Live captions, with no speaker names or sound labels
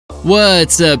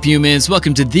What's up, humans?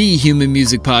 Welcome to the Human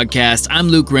Music Podcast. I'm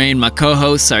Luke Rain. My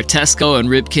co-hosts are Tesco and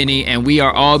Rip Kinney, and we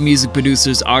are all music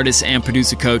producers, artists, and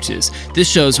producer coaches. This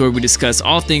show is where we discuss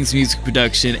all things music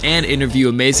production and interview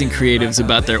amazing creatives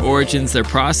about their origins, their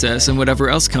process, and whatever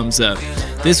else comes up.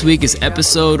 This week is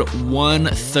episode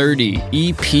 130,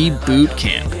 EP Boot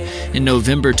Camp. In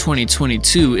November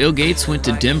 2022, ill.Gates went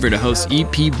to Denver to host EP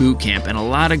Bootcamp, and a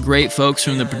lot of great folks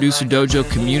from the Producer Dojo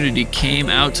community came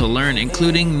out to learn,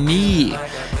 including me.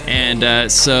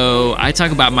 And so I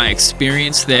talk about my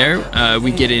experience there.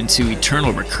 We get into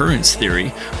eternal recurrence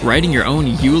theory, writing your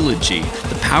own eulogy,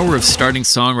 the power of starting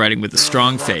songwriting with a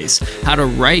strong face, how to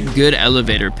write good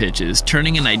elevator pitches,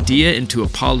 turning an idea into a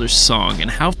polished song,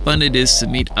 and how fun it is to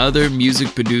meet other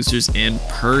music producers in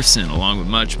person, along with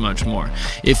much, much more.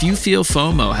 If you feel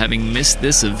FOMO having missed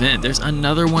this event, there's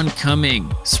another one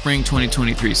coming spring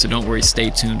 2023, so don't worry,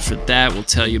 stay tuned for that. We'll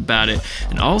tell you about it.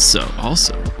 And also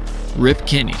Rip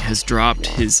Kinney has dropped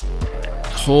his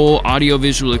whole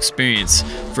audiovisual experience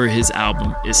for his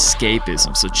album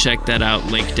Escapism, so check that out,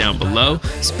 link down below.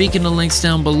 Speaking of links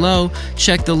down below,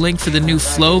 check the link for the new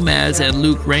Flowmads and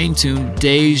Luke Rain tune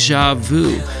Deja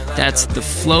Vu. That's the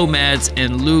Flowmads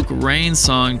and Luke Rain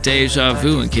song Deja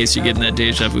Vu, in case you're getting that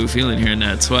deja vu feeling, hearing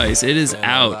that twice. It is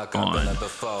out on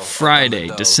Friday,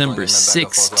 December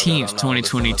 16th,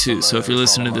 2022. So if you're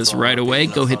listening to this right away,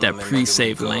 go hit that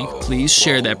pre-save link. Please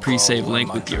share that pre-save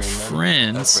link with your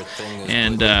friends.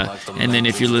 And then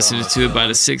if you're listening to it by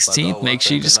the 16th, make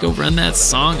sure you just go run that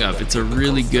song up. It's a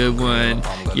really good one.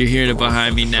 You're hearing it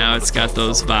behind me now. It's got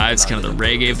those vibes, kind of the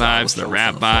reggae vibes, the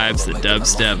rap vibes, the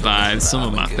dubstep vibes, some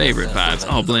of my favorite vibes,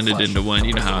 all blended into one.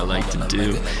 You know how I like to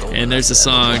do. And there's a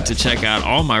song to check out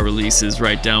all my releases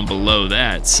right down below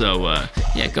that. So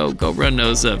yeah, go run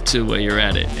those up too while you're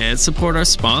at it. And support our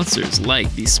sponsors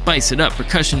like the Spice It Up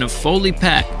Percussion and Foley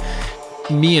Pack.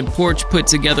 Me and Porch put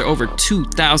together over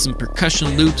 2,000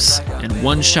 percussion loops and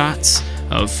one-shots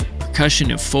of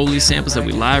percussion and Foley samples that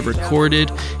we live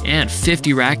recorded, and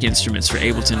 50 rack instruments for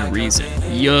Ableton and Reason.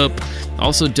 Yup.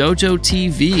 Also Dojo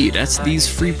TV, that's these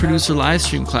free producer live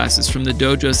stream classes from the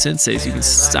Dojo Senseis. You can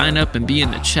sign up and be in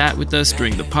the chat with us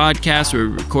during the podcast where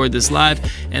we record this live,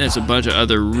 and there's a bunch of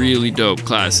other really dope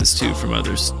classes too from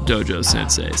other Dojo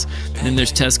Senseis. And then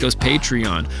there's Tesco's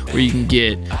Patreon, where you can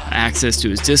get access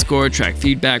to his Discord, track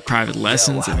feedback, private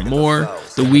lessons, and more.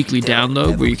 The weekly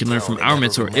download, where you can learn from our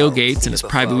mentor ill.Gates and his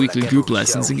private weekly group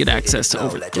lessons and get access to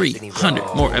over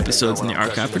 300 more episodes in the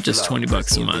archive for just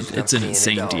 $20 a month. It's an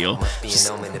insane deal.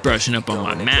 Just brushing up on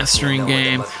my mastering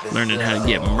game, learning how to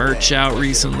get merch out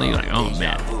recently. Like, oh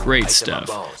man, great stuff.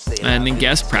 And then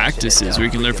guest practices, where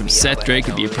you can learn from Seth Drake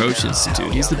at the Approach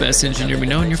Institute. He's the best engineer we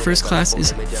know, and your first class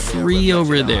is free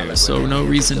over there, so no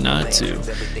reason not to.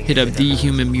 Hit up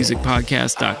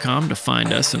thehumanmusicpodcast.com to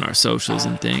find us and our socials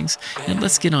and things. And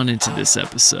let's get on into this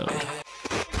episode.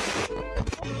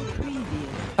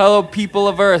 Hello, people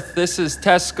of Earth. This is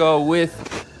Tesco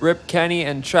with Rip Kenny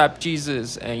and Trap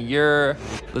Jesus, and you're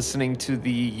listening to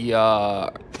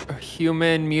the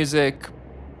Human Music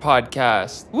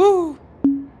Podcast. Woo!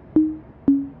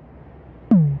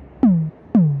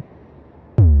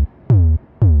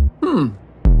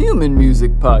 Human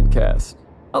Music Podcast.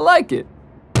 I like it.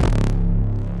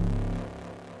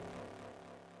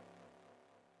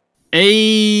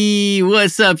 Hey,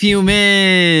 what's up, humans?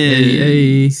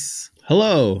 Hey.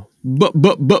 Hello.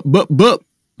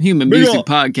 Human Music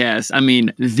Podcast. I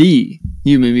mean, the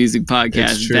Human Music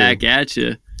Podcast back at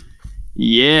you.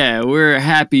 Yeah, we're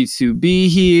happy to be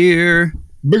here.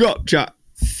 Big up, chat.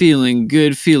 Feeling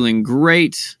good, feeling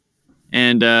great,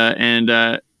 and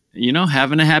you know,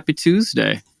 having a happy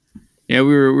Tuesday. Yeah,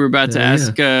 we were about to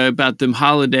ask about them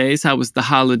holidays. How was the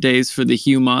holidays for the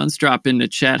humans? Drop in the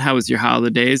chat. How was your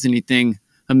holidays? Anything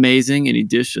amazing? Any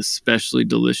dish especially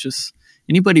delicious?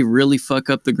 Anybody really fuck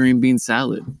up the green bean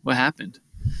salad? What happened?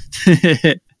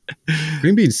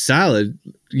 Green bean salad?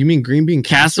 You mean green bean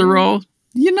casserole?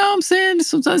 You know what I'm saying?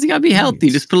 Sometimes you gotta be healthy.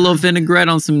 Just put a little vinaigrette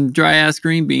on some dry ass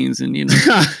green beans and, you know,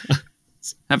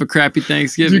 have a crappy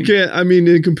Thanksgiving. You can't, I mean,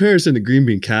 in comparison to green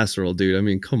bean casserole, dude, I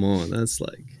mean, come on. That's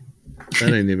like,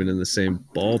 that ain't even in the same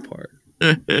ballpark.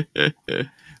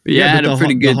 Yeah, I had a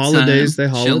pretty good holidays,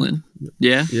 time. They chilling.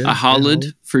 Yeah, I hollered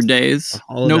for days.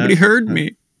 Nobody heard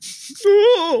me.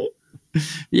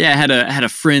 Yeah, I had a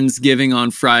Friendsgiving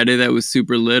on Friday that was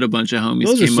super lit. A bunch of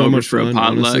homies came over for a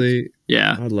potluck. Honestly.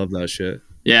 Yeah, I love that shit.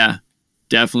 Yeah,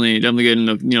 definitely getting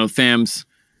the, you know, fams.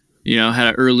 You know, had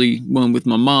an early one with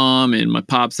my mom and my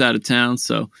pops out of town.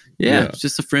 So yeah, it's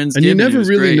just a Friendsgiving. And you never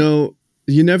really know.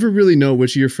 You never really know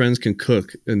which of your friends can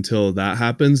cook until that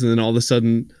happens, and then all of a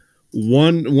sudden,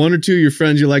 one or two of your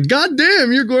friends, you're like, God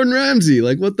damn, you're Gordon Ramsay.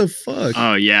 Like, what the fuck?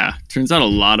 Oh yeah. Turns out a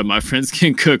lot of my friends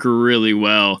can cook really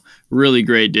well. Really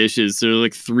great dishes. There are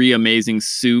like 3 amazing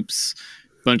soups,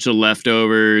 bunch of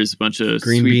leftovers, bunch of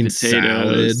Green sweet bean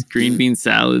potatoes, salad. green bean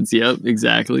salads. Yep,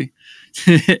 exactly.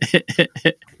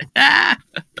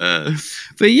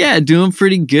 But yeah, doing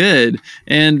pretty good.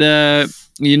 And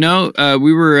we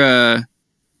were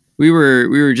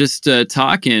just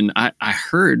talking. I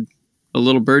heard a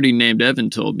little birdie named Evan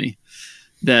told me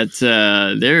that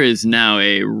there is now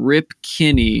a Rip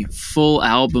Kinney full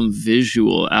album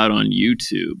visual out on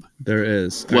YouTube. There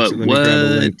is. Actually, let me grab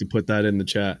a link to put that in the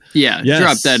chat. Yeah, yes.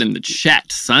 Drop that in the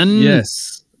chat, son.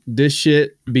 Yes. This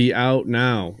shit be out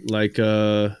now. Like,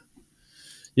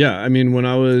 yeah, I mean,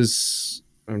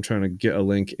 I'm trying to get a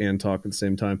link and talk at the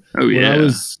same time. Oh, yeah. When I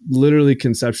was literally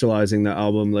conceptualizing the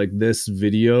album, like, this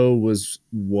video was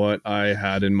what I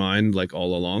had in mind, like,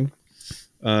 all along.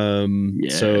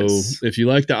 Yes. So if you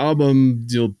like the album,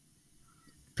 you'll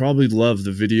probably love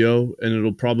the video, and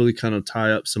it'll probably kind of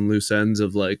tie up some loose ends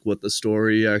of like what the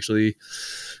story actually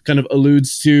kind of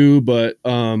alludes to. But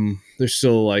there's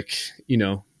still like, you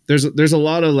know, there's a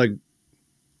lot of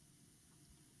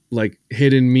like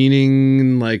hidden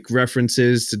meaning, like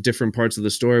references to different parts of the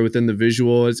story within the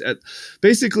visual.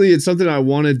 Basically it's something I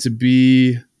wanted to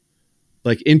be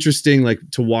like interesting, like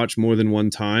to watch more than one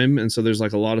time. And so there's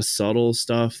like a lot of subtle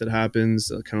stuff that happens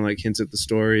that kind of like hints at the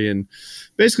story, and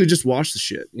basically just watch the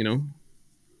shit, you know?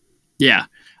 Yeah.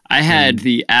 I had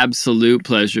the absolute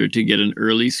pleasure to get an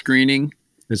early screening.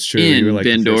 It's true. In like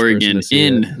Bend, Oregon,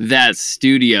 in that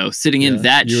studio, sitting in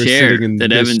that chair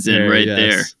that Evan's in right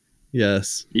there.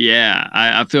 Yes. Yeah.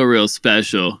 I feel real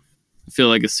special. I feel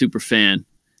like a super fan,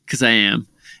 because I am.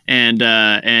 And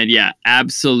yeah,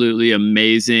 absolutely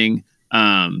amazing.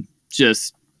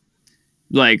 Just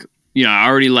like, you know, I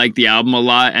already like the album a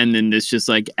lot, and then this just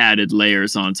like added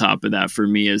layers on top of that for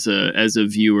me as a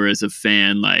viewer, as a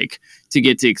fan, like to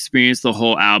get to experience the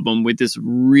whole album with this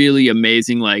really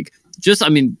amazing, like, just, I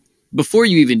mean, before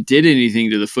you even did anything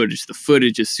to the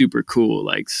footage is super cool,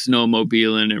 like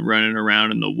snowmobiling and running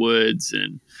around in the woods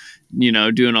and, you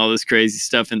know, doing all this crazy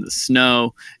stuff in the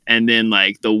snow. And then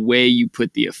like the way you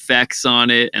put the effects on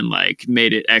it and like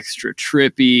made it extra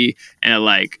trippy, and it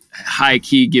like high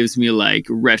key gives me like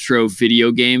retro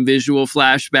video game visual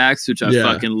flashbacks, which I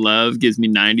fucking love. Gives me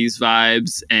 90s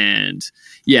vibes. And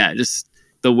yeah, just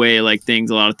the way like a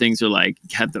lot of things are like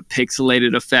have the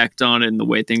pixelated effect on it, and the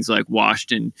way things are like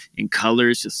washed in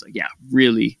colors, just like, yeah,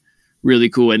 really, really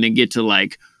cool. And then get to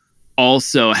like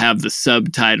also have the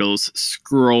subtitles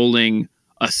scrolling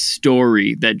a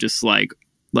story that just like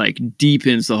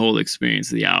deepens the whole experience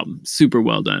of the album. Super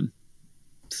well done.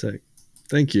 Sick.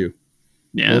 Thank you.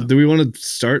 Yeah. Well, do we want to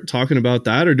start talking about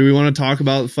that, or do we want to talk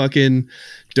about fucking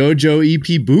Dojo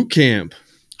EP boot camp?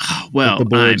 Well,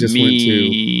 I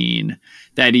mean,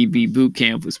 that EP boot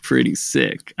camp was pretty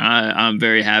sick. I'm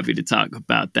very happy to talk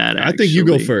about that. Actually. I think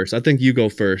you go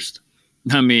first.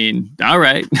 I mean, all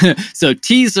right. So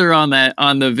teaser on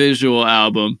the visual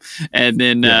album, and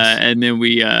then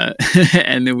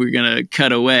we're gonna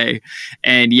cut away.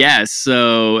 And yeah,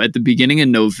 so at the beginning of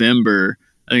November,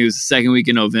 I think it was the second week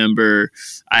in November,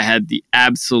 I had the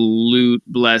absolute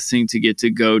blessing to get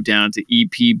to go down to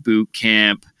EP boot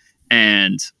camp,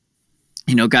 and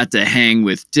you know, got to hang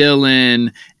with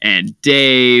Dylan and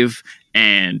Dave,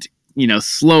 and you know,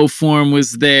 Slow Form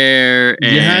was there.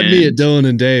 And you had me at Dylan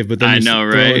and Dave, but then I know,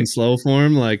 right? In Slow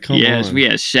Form, like, come on. We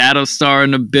had Shadow Star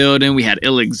in the building. We had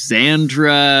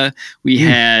Alexandra. We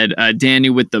had Danny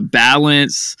with the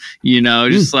balance. You know,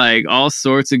 just like all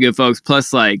sorts of good folks.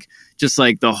 Plus, like, just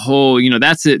like the whole, you know,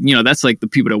 that's it. You know, that's like the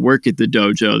people that work at the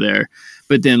dojo there.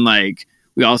 But then, like,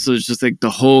 we also just like the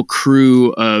whole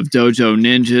crew of dojo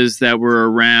ninjas that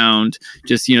were around.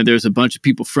 Just, you know, there's a bunch of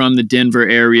people from the Denver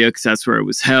area because that's where it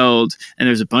was held. And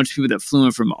there's a bunch of people that flew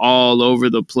in from all over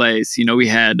the place. You know, we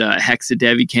had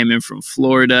Hexadevi came in from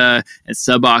Florida, and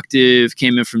Suboctave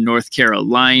came in from North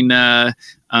Carolina.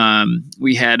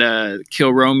 We had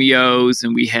Kill Romeos,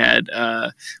 and we had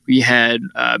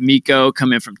Miko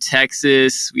come in from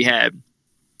Texas. We had,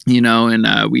 you know, and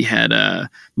we had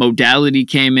Modality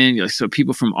came in, so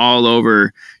people from all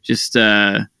over, just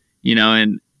you know,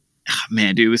 and oh,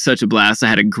 man, dude, it was such a blast. I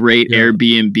had a great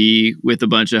Airbnb with a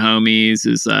bunch of homies.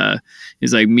 It's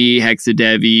like me,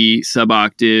 Hexadevi,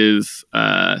 Suboctave.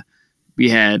 We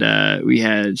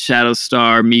had Shadow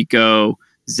Star, Miko,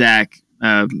 Zach,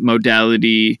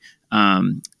 Modality,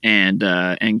 and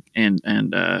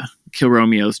Kill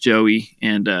Romeo's Joey,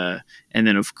 and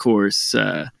then of course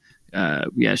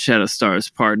Shadow Star's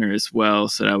partner as well.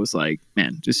 So that was like,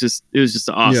 man, it was just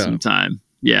an awesome time.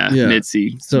 Yeah, Yeah.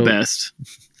 Mitzi, So- the best.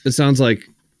 It sounds like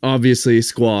obviously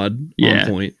squad Yeah. on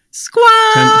point.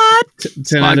 Squad.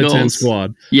 10 out of 10 goals.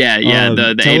 squad. Yeah,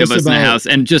 the tell 8 of us us in the about- house.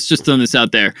 And just throwing this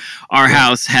out there, our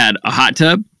house had a hot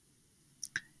tub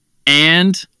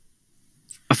and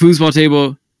a foosball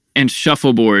table and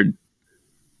shuffleboard.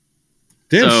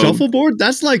 Damn, So- shuffleboard?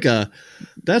 That's like a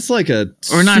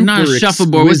Or not a super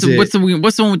shuffleboard. What's the exquisite-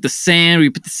 what's the one with the sand? We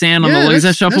put the sand on Yeah, the wall. Is that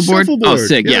that's shuffleboard? Oh,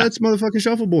 sick. Yeah. that's motherfucking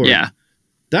shuffleboard. Yeah.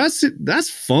 That's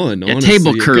fun. Yeah, honestly.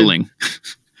 table It could- curling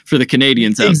for the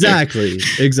Canadians out there.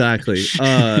 Exactly.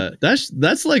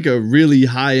 That's like a really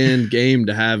high end game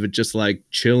to have it just like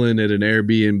chilling at an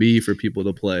Airbnb for people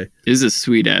to play. This is a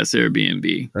sweet ass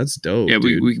Airbnb. That's dope. Yeah,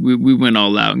 dude. we went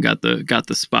all out and got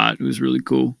the spot. It was really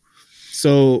cool.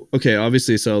 So, okay,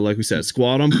 obviously, so like we said,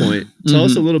 squad on point. Tell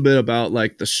us a little bit about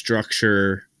like the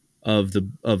structure of the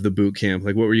boot camp.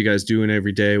 Like, what were you guys doing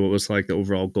every day? What was like the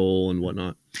overall goal and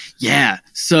whatnot? Yeah.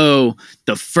 So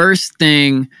the first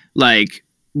thing, like,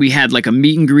 we had like a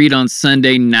meet and greet on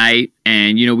Sunday night,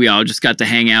 and we all just got to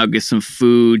hang out, get some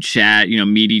food, chat,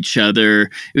 meet each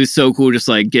other. It was so cool, just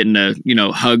like getting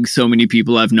to hug so many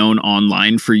people I've known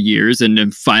online for years, and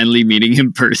then finally meeting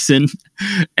in person,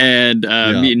 and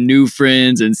meeting new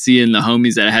friends and seeing the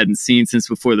homies that I hadn't seen since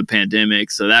before the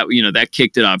pandemic. So that that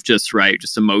kicked it off just right,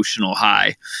 just emotional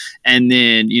high. And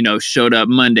then showed up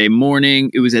Monday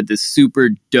morning. It was at this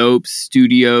super dope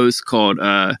studios called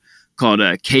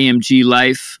KMG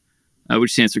Life,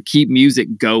 which stands for Keep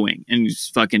Music Going. And it's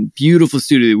fucking beautiful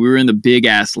studio. We were in the big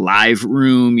ass live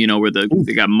room, where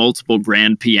they got multiple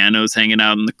grand pianos hanging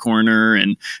out in the corner,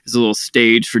 and there's a little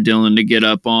stage for Dylan to get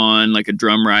up on, like a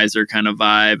drum riser kind of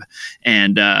vibe.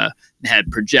 And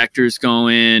had projectors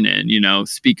going and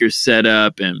speakers set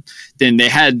up, and then they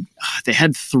had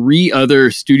 3 other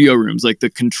studio rooms, like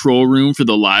the control room for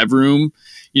the live room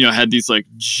had these like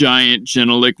giant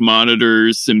Genelec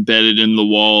monitors embedded in the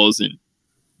walls, and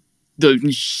the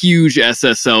huge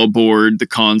SSL board, the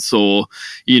console.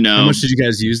 How much did you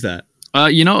guys use that? A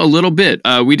little bit.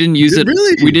 We didn't use it.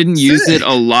 Really? We didn't use it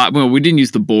a lot. Well, we didn't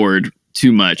use the board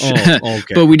too much, Oh,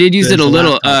 okay. but we did use it a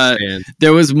little. laptop stand.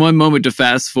 There was one moment to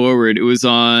fast forward. It was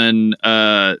on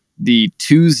the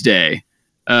Tuesday.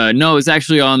 No, it was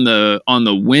actually on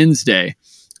the Wednesday.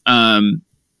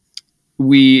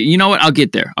 You know what? I'll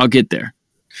get there.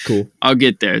 Cool. I'll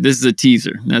get there. This is a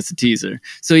teaser. That's a teaser.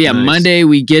 So yeah, Nice. Monday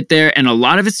we get there, and a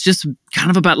lot of it's just kind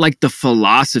of about like the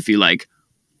philosophy. Like,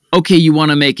 okay, you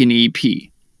want to make an EP,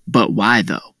 but why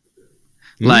though?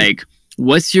 Like,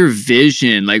 what's your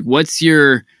vision? Like, what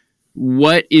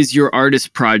is your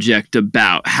artist project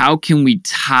about? How can we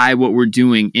tie what we're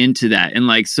doing into that? And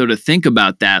like, so to think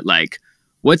about that, like,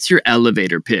 what's your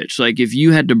elevator pitch? Like, if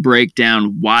you had to break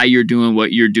down why you're doing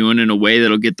what you're doing in a way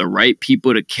that'll get the right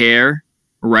people to care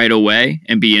right away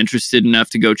and be interested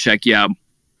enough to go check you out,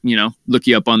 look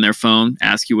you up on their phone,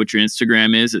 ask you what your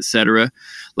Instagram is, etc.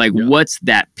 Like, what's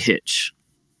that pitch?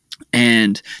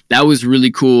 And that was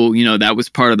really cool. That was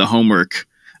part of the homework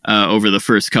over the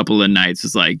first couple of nights,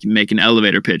 was like make an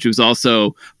elevator pitch. It was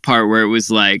also part where it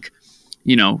was like,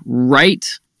 write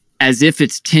as if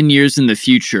it's 10 years in the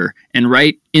future, and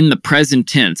write in the present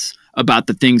tense about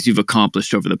the things you've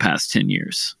accomplished over the past 10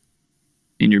 years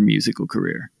in your musical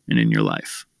career and in your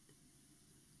life.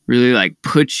 Really like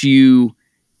put you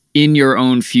in your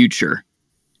own future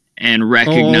and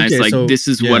recognize this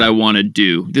is what I want to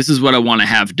do. This is what I want to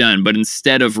have done. But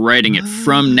instead of writing it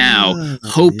from now,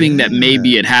 hoping that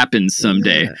maybe it happens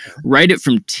someday, write it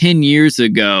from 10 years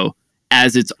ago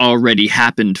as it's already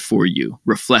happened for you,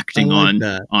 reflecting on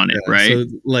it, right? So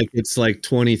like it's like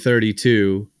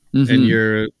 2032 and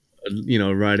you're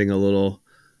writing a little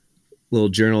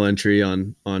journal entry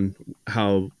on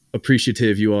how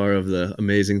appreciative you are of the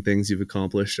amazing things you've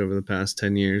accomplished over the past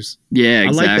 10 years. Yeah,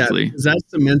 exactly. I like that, because that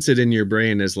cements it in your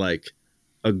brain as like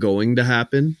a going to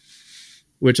happen,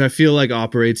 which I feel like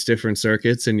operates different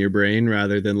circuits in your brain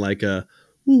rather than like I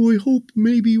hope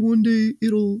maybe one day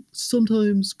it'll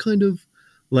sometimes kind of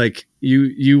like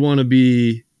you want to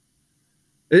be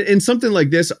in something like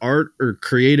this, art or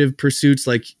creative pursuits.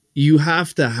 Like, you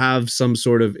have to have some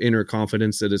sort of inner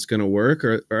confidence that it's going to work,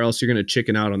 or else you're going to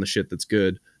chicken out on the shit that's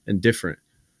good and different.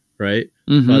 Right.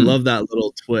 So I love that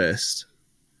little twist.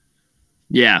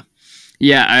 Yeah.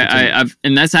 Yeah. I've,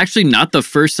 and that's actually not the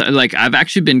first, like, I've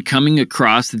actually been coming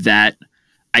across that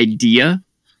idea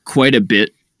quite a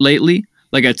bit lately.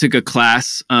 Like, I took a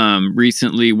class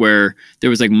recently where there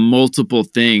was like multiple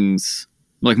things,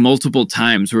 like multiple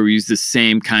times where we use the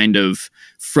same kind of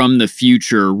from the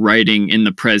future writing in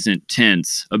the present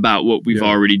tense about what we've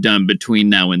already done between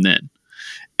now and then.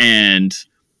 And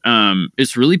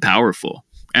it's really powerful,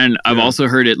 And I've also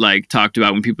heard it like talked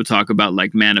about when people talk about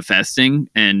like manifesting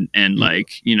and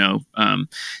like, you know,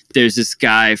 there's this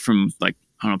guy from like,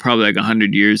 I don't know, probably like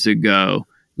 100 years ago,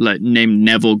 named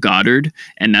Neville Goddard.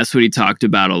 And that's what he talked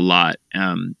about a lot,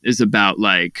 is about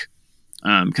like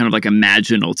kind of like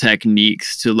imaginal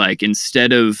techniques to like,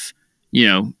 instead of, you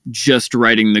know, just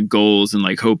writing the goals and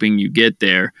like hoping you get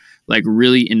there, like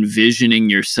really envisioning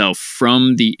yourself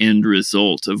from the end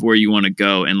result of where you want to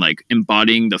go and like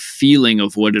embodying the feeling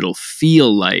of what it'll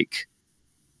feel like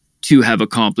to have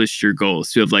accomplished your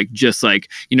goals, to have like, just like,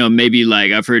 you know, maybe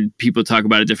like I've heard people talk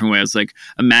about it different ways. Like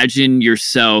imagine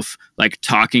yourself like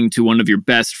talking to one of your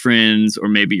best friends or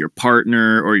maybe your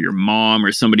partner or your mom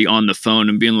or somebody on the phone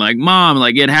and being like, Mom,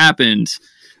 like it happened.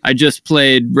 I just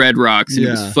played Red Rocks and it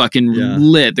was fucking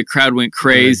lit. The crowd went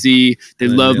crazy. They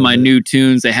loved my new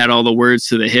tunes. They had all the words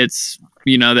to the hits,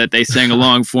 you know, that they sang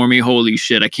along for me. Holy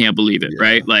shit, I can't believe it,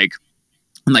 right? Like,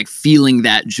 and like feeling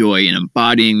that joy and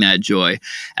embodying that joy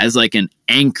as like an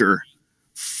anchor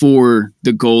for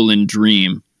the goal and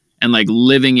dream, and like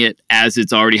living it as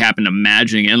it's already happened,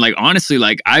 imagining it. And like, honestly,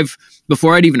 like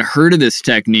before I'd even heard of this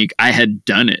technique, I had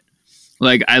done it.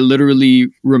 Like I literally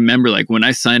remember like when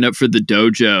I signed up for the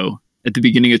dojo at the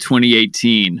beginning of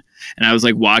 2018 and I was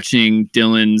like watching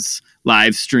Dylan's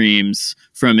live streams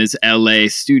from his LA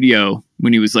studio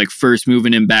when he was like first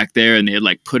moving in back there, and they had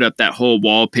like put up that whole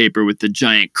wallpaper with the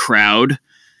giant crowd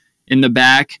in the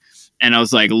back. And I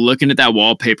was like looking at that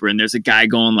wallpaper and there's a guy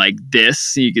going like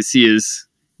this. You can see his,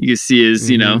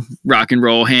 you know, rock and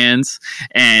roll hands.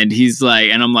 And he's like,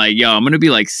 and I'm like, yo, I'm going to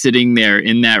be like sitting there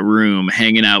in that room,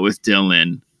 hanging out with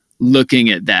Dylan, looking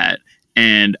at that.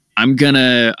 And I'm going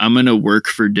to work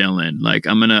for Dylan. Like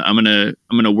I'm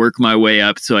going to work my way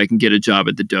up so I can get a job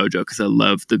at the dojo, 'cause I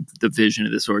love the vision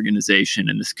of this organization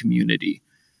and this community.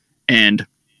 And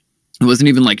it wasn't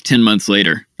even like 10 months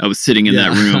later, I was sitting in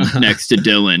that room next to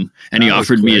Dylan and he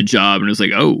offered me a job, and it was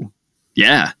like, oh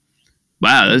yeah.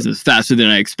 Wow, this is faster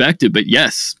than I expected, but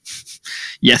yes,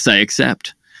 I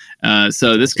accept.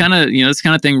 So this kind of, you know, this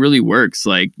kind of thing really works.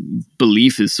 Like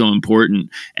belief is so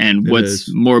important, and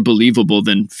what's more believable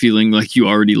than feeling like you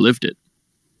already lived it?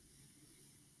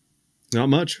 Not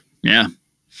much. Yeah.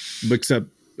 Except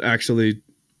actually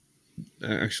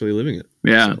living it.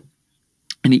 Yeah. So.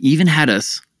 And he even had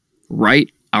us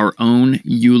write our own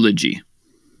eulogy.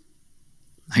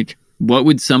 Like, what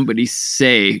would somebody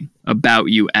say about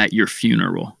you at your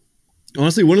funeral?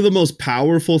 Honestly, one of the most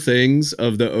powerful things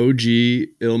of the OG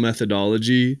ill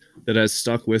methodology that has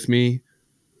stuck with me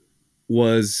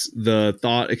was the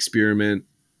thought experiment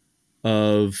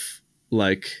of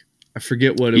like, I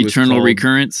forget what it was called. Eternal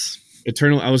recurrence?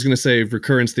 I was going to say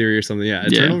recurrence theory or something. Yeah.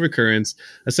 Eternal recurrence.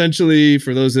 Essentially,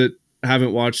 for those that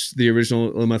haven't watched the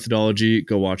original ill methodology,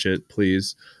 go watch it,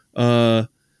 please.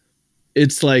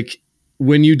 It's like,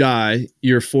 when you die,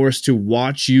 you're forced to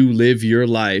watch you live your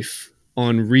life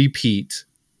on repeat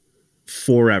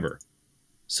forever.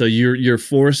 So you're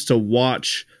forced to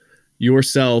watch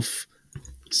yourself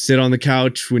sit on the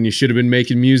couch when you should have been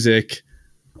making music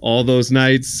all those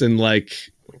nights, and like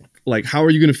how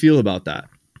are you going to feel about that?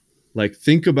 Like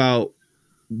think about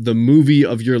the movie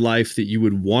of your life that you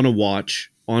would want to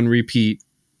watch on repeat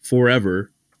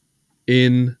forever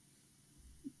in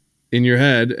your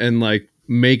head, and like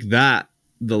make that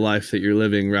the life that you're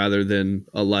living, rather than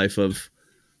a life of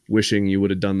wishing you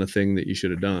would have done the thing that you should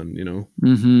have done, you know?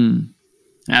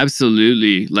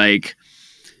 Absolutely. Like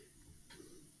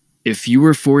if you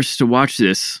were forced to watch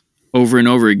this over and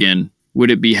over again,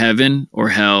 would it be heaven or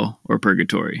hell or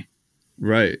purgatory?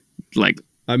 Right. Like,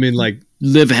 I mean, like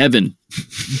live heaven.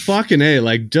 Fucking A,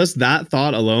 like just that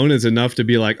thought alone is enough to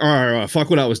be like, all right,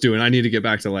 fuck what I was doing. I need to get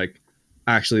back to like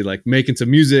actually like making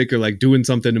some music or like doing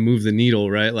something to move the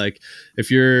needle, right? Like if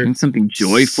you're doing something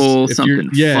joyful, something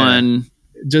fun,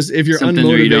 just if you're something unmotivated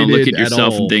where you don't look at all,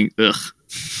 yourself and think, ugh.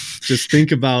 Just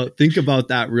think about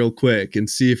that real quick and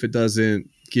see if it doesn't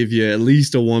give you at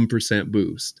least a 1%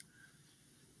 boost.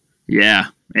 Yeah,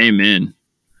 amen.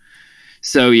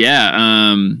 So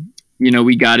yeah, you know,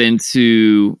 we got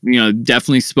into, you know,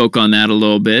 definitely spoke on that a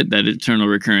little bit, that eternal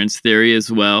recurrence theory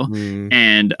as well,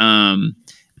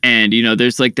 and, you know,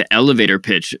 there's like the elevator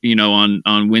pitch, you know,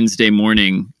 on Wednesday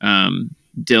morning,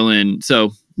 Dylan.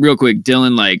 So real quick,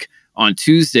 Dylan, like on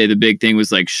Tuesday, the big thing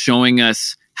was like showing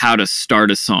us how to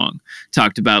start a song.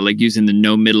 Talked about like using the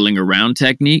no middling around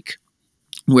technique,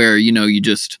 where, you know, you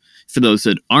just, for those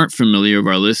that aren't familiar of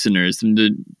our listeners,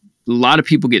 a lot of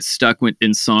people get stuck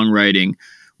in songwriting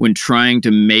when trying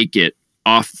to make it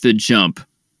off the jump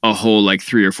a whole like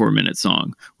 3 or 4 minute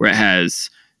song, where it has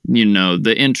you know,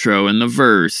 the intro and the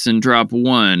verse and drop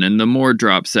one and the more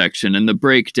drop section and the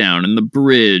breakdown and the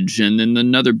bridge and then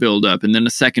another build up and then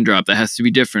a second drop that has to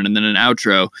be different and then an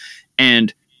outro.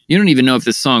 And you don't even know if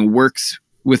this song works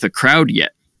with a crowd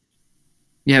yet.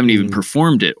 You haven't even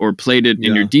performed it or played it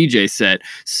in your DJ set.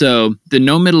 So the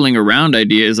no middling around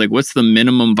idea is like, what's the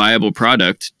minimum viable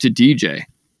product to DJ?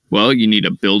 Well, you need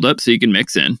a build up so you can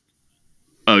mix in,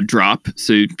 a drop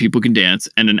so people can dance,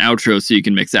 and an outro so you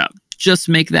can mix out. Just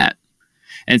make that.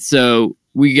 And so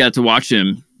we got to watch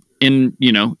him in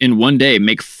one day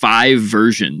make 5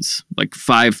 versions, like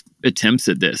 5 attempts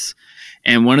at this.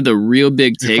 And one of the real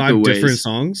big takeaways. 5 different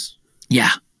songs?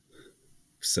 Yeah.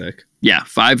 Sick. Yeah,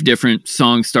 5 different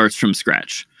song starts from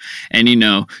scratch. And, you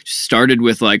know, started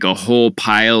with like a whole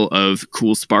pile of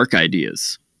cool Spark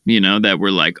ideas, you know, that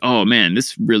were like, oh man,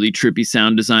 this really trippy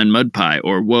sound design mud pie,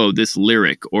 or whoa, this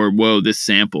lyric, or whoa, this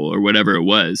sample, or whatever it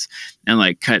was. And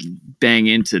like cut bang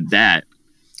into that.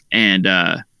 And,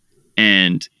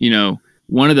 you know,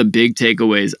 one of the big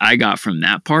takeaways I got from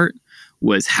that part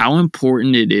was how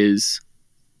important it is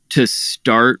to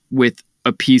start with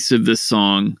a piece of the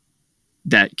song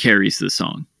that carries the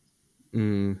song.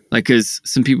 Like, because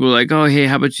some people are like, oh, hey,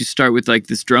 how about you start with like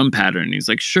this drum pattern? And he's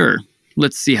like, sure,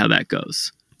 let's see how that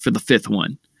goes for the 5th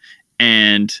one.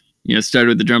 And, you know, started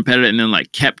with the drum pattern and then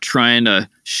like kept trying to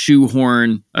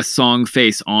shoehorn a song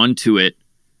face onto it.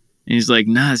 And he's like,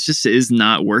 nah, it's just is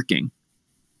not working.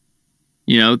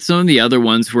 You know, some of the other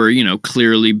ones were, you know,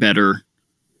 clearly better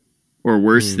or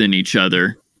worse than each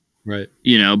other. Right.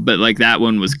 You know, but like that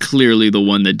one was clearly the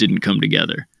one that didn't come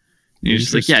together. You're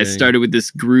just like, yeah, I started with this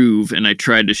groove and I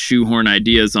tried to shoehorn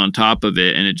ideas on top of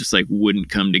it and it just like wouldn't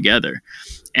come together.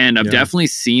 And I've definitely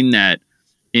seen that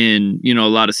in, you know, a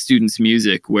lot of students'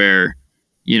 music where,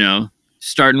 you know,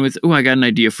 starting with, oh, I got an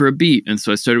idea for a beat. And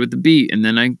so I started with the beat and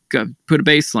then I put a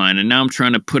bass line and now I'm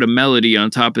trying to put a melody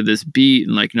on top of this beat.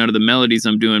 And like none of the melodies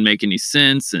I'm doing make any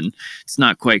sense and it's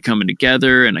not quite coming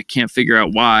together and I can't figure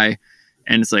out why.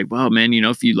 And it's like, well, man, you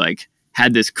know, if you like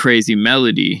had this crazy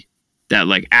melody that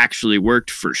like actually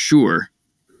worked for sure,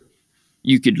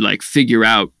 you could like figure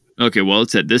out, okay, well,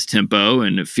 it's at this tempo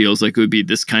and it feels like it would be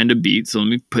this kind of beat. So let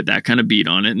me put that kind of beat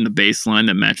on it. And the bass line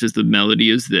that matches the melody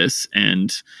is this. And,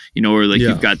 you know, or like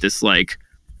you've got this like,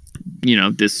 you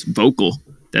know, this vocal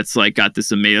that's like got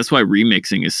this amazing, that's why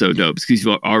remixing is so dope. It's because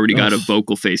you've already got a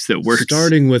vocal face that works.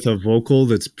 Starting with a vocal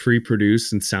that's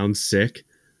pre-produced and sounds sick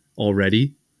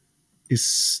already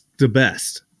is the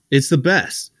best. It's the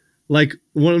best. Like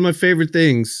one of my favorite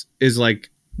things is like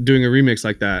doing a remix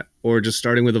like that or just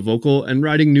starting with a vocal and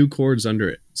writing new chords under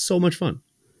it. So much fun.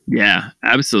 Yeah,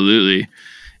 absolutely.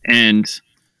 And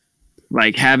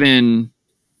like having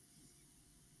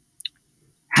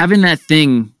that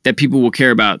thing that people will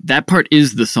care about, that part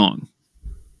is the song.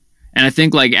 And I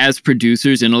think like as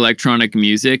producers in electronic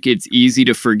music, it's easy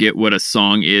to forget what a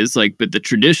song is. Like, but the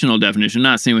traditional definition,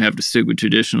 not saying we have to stick with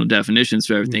traditional definitions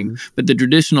for everything, but the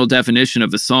traditional definition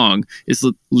of a song is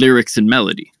lyrics and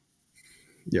melody.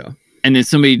 Yeah. And then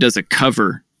somebody does a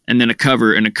cover and then a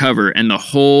cover and a cover and the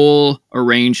whole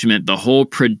arrangement, the whole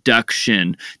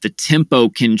production, the tempo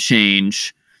can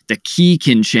change, the key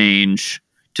can change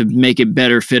to make it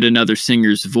better fit another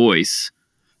singer's voice.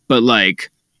 But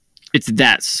like, it's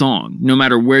that song. No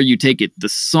matter where you take it, the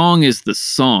song is the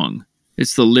song.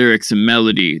 It's the lyrics and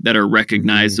melody that are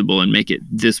recognizable and make it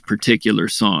this particular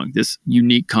song, this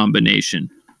unique combination.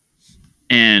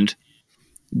 And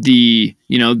the,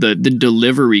 you know, the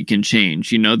delivery can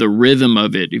change, you know, the rhythm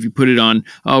of it. If you put it on,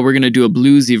 oh, we're going to do a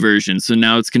bluesy version. So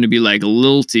now it's going to be like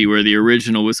lilty where the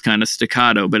original was kind of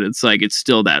staccato, but it's like, it's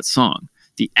still that song.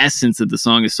 The essence of the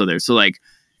song is still there. So like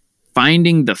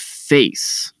finding the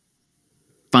face,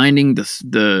 finding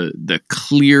the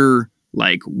clear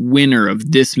like winner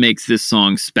of this makes this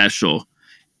song special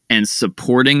and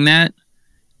supporting that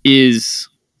is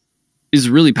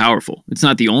really powerful. It's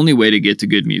not the only way to get to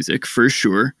good music for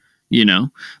sure, you know,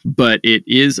 but it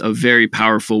is a very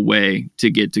powerful way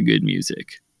to get to good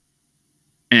music.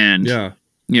 And yeah,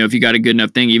 you know, if you got a good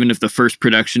enough thing, even if the first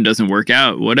production doesn't work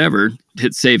out, whatever,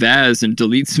 hit save as and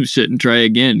delete some shit and try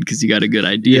again because you got a good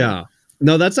idea. Yeah.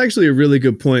 No, that's actually a really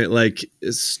good point. Like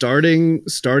starting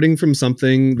from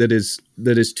something that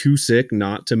is too sick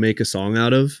not to make a song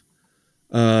out of,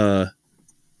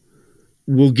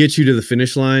 will get you to the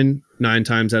finish line 9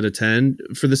 times out of 10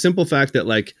 for the simple fact that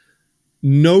like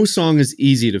no song is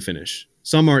easy to finish.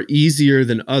 Some are easier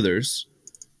than others,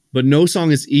 but no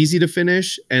song is easy to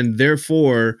finish. And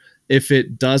therefore, if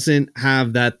it doesn't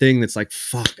have that thing that's like,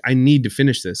 fuck, I need to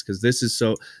finish this because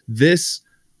this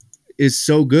is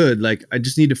so good. Like, I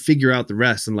just need to figure out the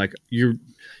rest. And like,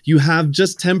 you have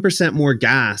just 10% more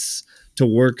gas to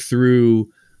work through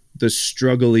the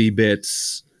struggly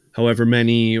bits, however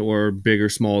many or big or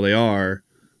small they are,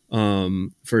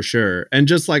 for sure. And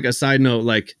just like a side note,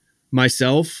 like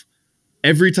myself,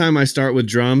 every time I start with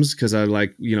drums, because I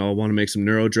like, you know, I want to make some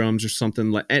neuro drums or something,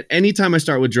 like anytime I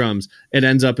start with drums, it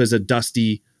ends up as a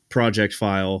dusty project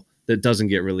file that doesn't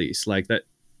get released. Like that,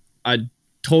 I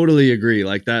totally agree.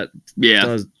 Like that.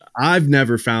 Yeah. I've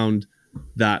never found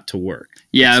that to work.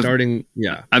 Yeah.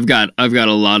 I've got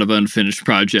a lot of unfinished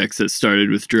projects that started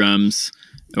with drums,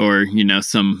 or, you know,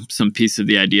 some piece of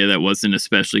the idea that wasn't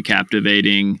especially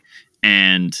captivating.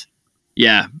 And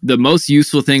yeah, the most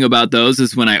useful thing about those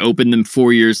is when I open them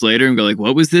 4 years later and go like,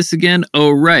 what was this again?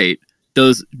 Oh, right.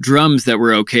 Those drums that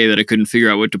were okay that I couldn't figure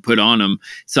out what to put on them.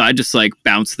 So I just like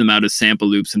bounce them out of sample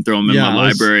loops and throw them in my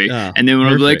library. And then when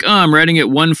I'm like, oh, I'm writing at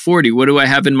 140. What do I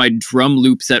have in my drum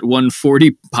loops at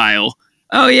 140 pile?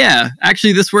 Oh yeah,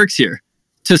 actually this works here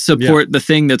to support the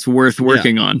thing that's worth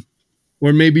working on.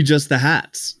 Or maybe just the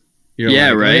hats. You're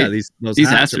like, right. Oh, yeah, these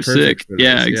hats are sick.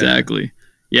 Yeah, exactly.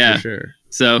 Yeah. For sure.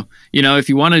 So, you know, if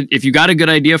you got a good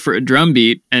idea for a drum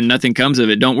beat and nothing comes of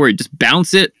it, don't worry. Just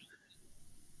bounce it.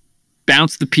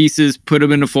 Bounce the pieces, put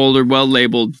them in a folder, well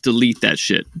labeled, delete that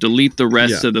shit. Delete the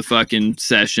rest of the fucking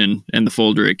session and the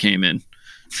folder it came in.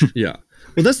 Yeah.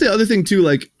 Well, that's the other thing too.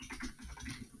 Like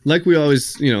we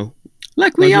always, you know,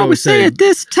 like we always say at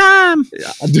this time.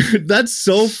 Yeah, dude, that's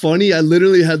so funny. I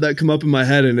literally had that come up in my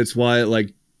head, and it's why it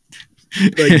like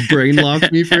brain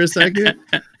locked me for a second.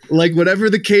 Like whatever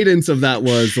the cadence of that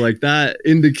was, like that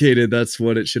indicated that's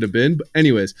what it should have been. But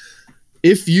anyways,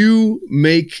 if you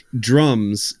make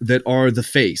drums that are the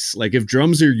face, like if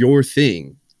drums are your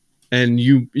thing and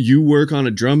you work on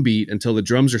a drum beat until the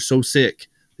drums are so sick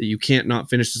that you can't not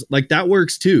finish this, like that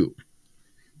works too.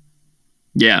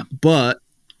 Yeah. But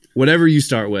whatever you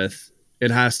start with,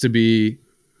 it has to be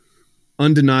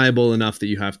undeniable enough that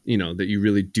you have, you know, that you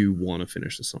really do want to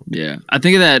finish the song. Yeah. I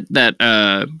think of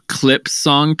that Clips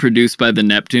song produced by the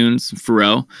Neptunes,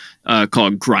 Pharrell,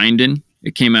 called Grindin'.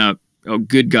 It came out, oh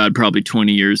good God, probably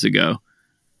 20 years ago.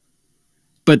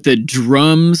 But the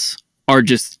drums are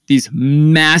just these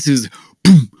massive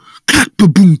boom, clap,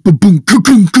 ba-boom, ba-boom,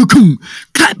 ka-boom, ka-boom,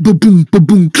 clap, ba-boom,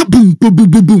 ba-boom, ka-boom,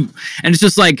 ba-boom, ba-boom. And it's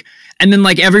just like, and then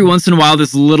like every once in a while,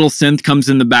 this little synth comes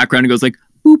in the background and goes like,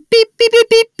 boop, beep, beep, beep,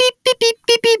 beep, beep, beep, beep,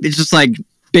 beep, beep. It's just like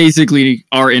basically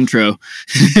our intro.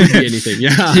 Anything,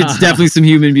 yeah. It's definitely some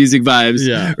human music vibes,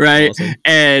 yeah, right? Awesome.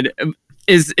 And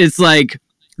it's like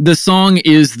the song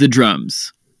is the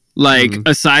drums. Like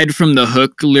aside from the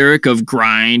hook lyric of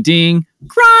grinding,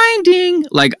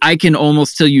 like I can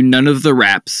almost tell you none of the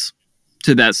raps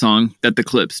to that song that the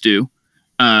Clips do.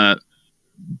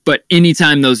 But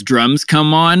anytime those drums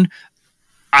come on,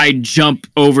 I jump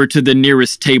over to the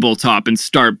nearest tabletop and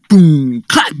start boom,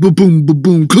 clap, boom, boom,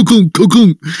 boom,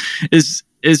 boom. It's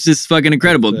just fucking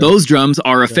incredible. Those drums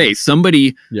are a face.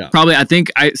 Somebody probably,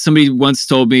 somebody once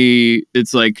told me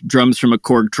it's like drums from a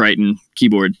Korg Triton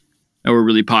keyboard that were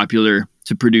really popular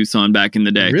to produce on back in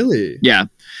the day. Really? Yeah.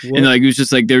 What? And like it was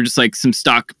just like they were just like some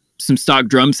stock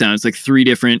drum sounds, like 3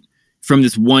 different from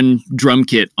this one drum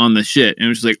kit on the shit. And it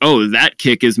was just like, oh, that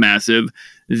kick is massive.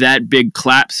 That big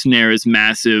clap snare is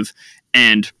massive.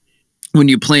 And when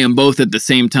you play them both at the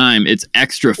same time, it's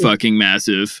extra fucking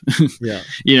massive. Yeah.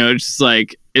 You know, it's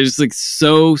like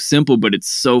so simple, but it's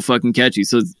so fucking catchy.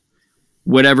 So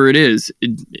whatever it is,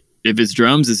 if it's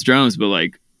drums, it's drums, but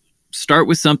like start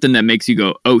with something that makes you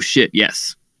go, oh shit,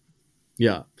 yes.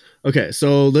 Yeah. Okay,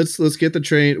 so let's get the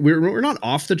train. We're not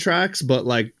off the tracks, but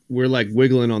like we're like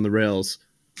wiggling on the rails.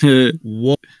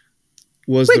 What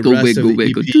was wiggle, the rest wiggle, of the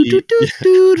wiggle, EP? do, do, do,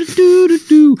 do, do, do,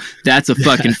 do. That's a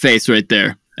fucking face right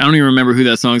there. I don't even remember who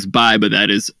that song's by, but that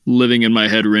is living in my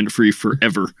head rent-free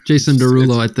forever. Jason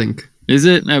Derulo, I think. Is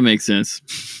it? That makes sense.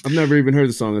 I've never even heard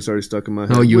the song. It's already stuck in my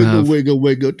head. Oh, you wiggle, have. Wiggle,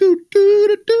 wiggle, do, do,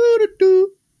 do, do,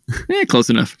 do. Yeah, close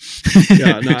enough.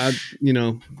 Yeah, no, you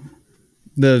know,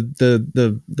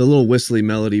 the little whistly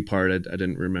melody part I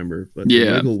didn't remember, but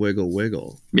yeah, wiggle, wiggle,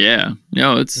 wiggle. Yeah,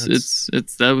 no, it's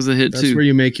that was a hit too. That's where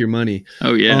you make your money.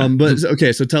 Oh yeah. But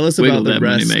okay, so tell us Wiggle about the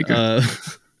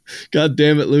rest. God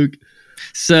damn it, Luke.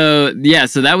 So yeah,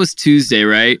 so that was Tuesday,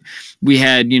 right? We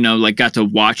had, you know, like got to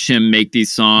watch him make these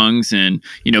songs, and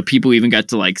you know, people even got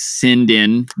to like send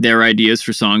in their ideas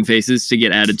for song faces to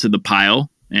get added to the pile.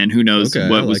 And who knows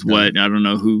what was what? I don't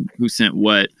know who sent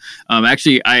what.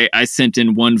 Actually, I sent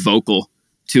in one vocal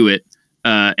to it,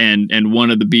 and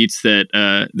one of the beats that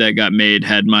got made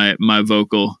had my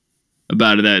vocal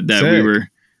about it. That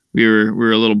we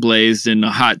were a little blazed in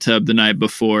a hot tub the night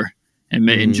before,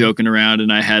 and joking around.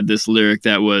 And I had this lyric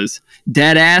that was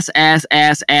dead ass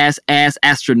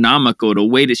astronomical, the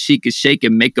way that she could shake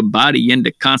and make a body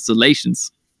into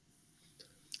constellations.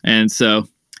 And so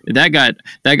that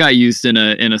got used in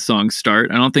a song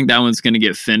start. I don't think that one's going to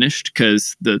get finished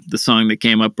because the song that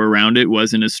came up around it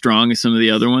wasn't as strong as some of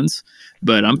the other ones.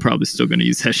 But I'm probably still going to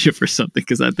use that shit for something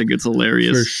because I think it's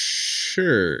hilarious. For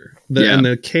sure. And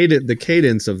the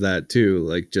cadence of that too,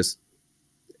 like just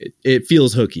it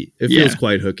feels hooky. It feels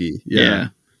quite hooky. Yeah.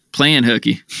 Playing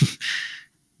hooky.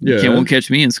 Won't catch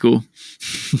me in school.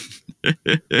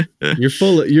 You're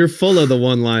full of the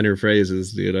one-liner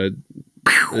phrases, dude.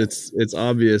 It's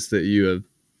obvious that you have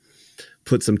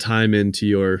put some time into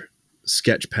your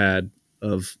sketch pad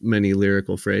of many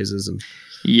lyrical phrases. And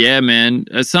yeah, man.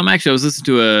 I was listening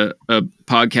to a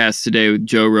podcast today with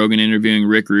Joe Rogan interviewing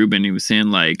Rick Rubin. He was saying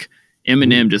like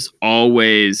Eminem just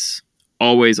always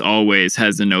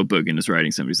has a notebook in his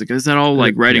writing. Somebody's like, is that all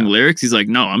like writing lyrics? He's like,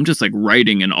 no, I'm just like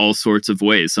writing in all sorts of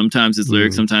ways. Sometimes it's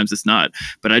lyrics, sometimes it's not.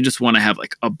 But I just want to have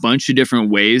like a bunch of different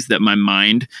ways that my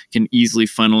mind can easily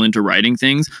funnel into writing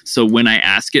things. So when I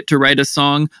ask it to write a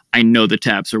song, I know the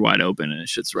taps are wide open and it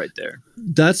shit's right there.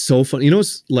 That's so fun. You know,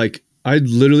 it's like I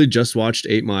literally just watched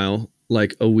 8 Mile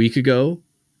like a week ago.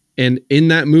 And in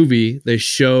that movie, they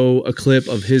show a clip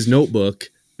of his notebook.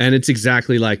 And it's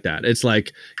exactly like that. It's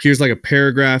like, here's like a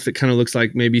paragraph that kind of looks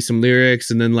like maybe some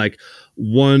lyrics and then like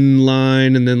one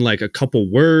line and then like a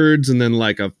couple words and then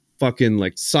like a fucking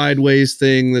like sideways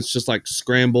thing that's just like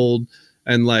scrambled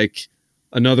and like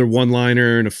another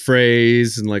one-liner and a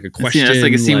phrase and like a question. That's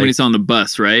like a scene when he's on the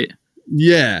bus, right?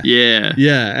 Yeah. Yeah.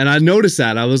 Yeah. And I noticed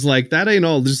that. I was like, that ain't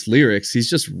all just lyrics.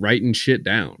 He's just writing shit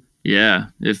down. Yeah.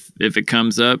 If it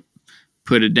comes up,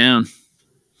 put it down.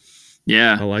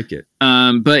 Yeah. I like it.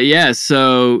 But yeah,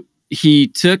 so he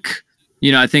took,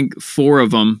 I think 4 of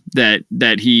them that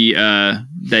he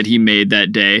made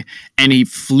that day, and he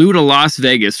flew to Las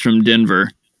Vegas from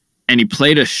Denver, and he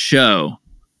played a show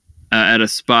at a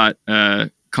spot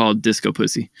called Disco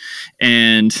Pussy,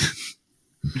 and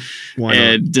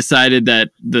decided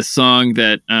that the song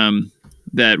that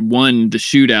won the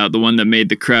shootout, the one that made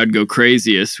the crowd go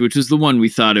craziest, which was the one we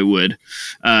thought it would,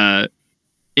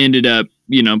 ended up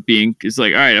it's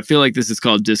like, all right, I feel like this is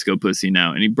called Disco Pussy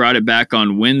now. And he brought it back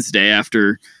on Wednesday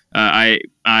after I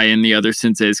and the other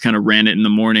senseis kind of ran it in the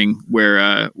morning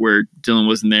where Dylan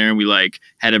wasn't there. And we like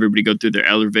had everybody go through their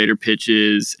elevator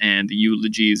pitches and the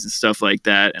eulogies and stuff like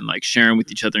that and like share them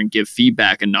with each other and give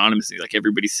feedback anonymously. Like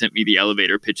everybody sent me the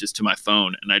elevator pitches to my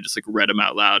phone and I just like read them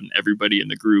out loud and everybody in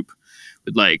the group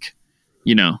would like,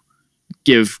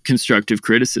 give constructive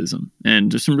criticism.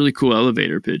 And there's some really cool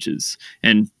elevator pitches.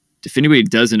 And if anybody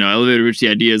doesn't know, elevator pitch, the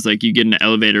idea is like you get in an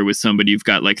elevator with somebody, you've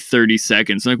got like 30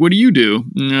 seconds. Like, what do you do?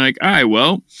 And you're like, all right,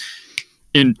 well,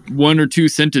 in 1 or 2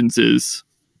 sentences,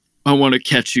 I want to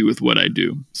catch you with what I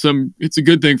do. It's a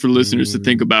good thing for listeners to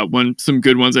think about. Some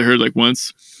good ones I heard like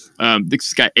once.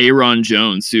 This guy, Aaron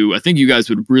Jones, who I think you guys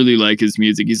would really like his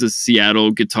music. He's a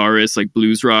Seattle guitarist, like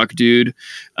blues rock dude.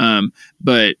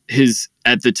 But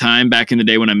at the time back in the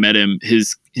day when I met him,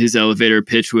 his elevator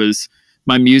pitch was,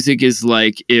 my music is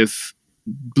like if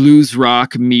blues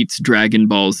rock meets Dragon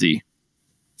Ball Z.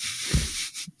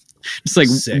 It's like,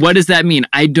 sick. What does that mean?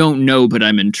 I don't know, but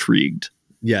I'm intrigued.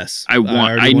 Yes.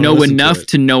 I know enough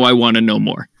to know I want to know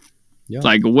more. Yep.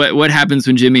 Like what happens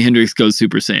when Jimi Hendrix goes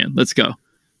Super Saiyan? Let's go.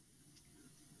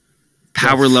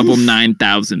 Power level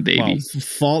 9,000, baby.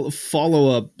 Wow.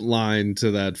 Follow-up line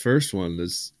to that first one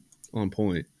is on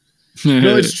point.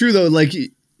 No, it's true though. Like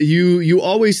you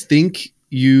always think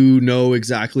you know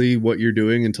exactly what you're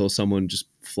doing until someone just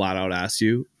flat out asks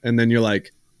you. And then you're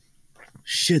like,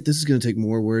 shit, this is going to take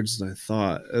more words than I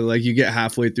thought. Like you get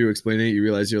halfway through explaining it, you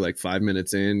realize you're like 5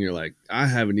 minutes in. You're like, I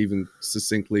haven't even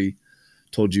succinctly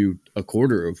told you a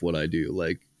quarter of what I do.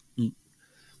 Like,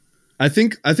 I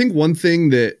think one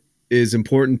thing that is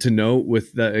important to note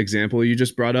with the example you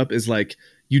just brought up is like,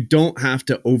 you don't have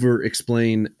to over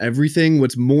explain everything.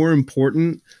 What's more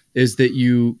important is that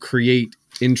you create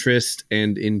interest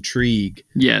and intrigue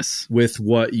with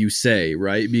what you say,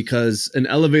 right? Because an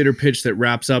elevator pitch that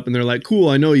wraps up and they're like, cool,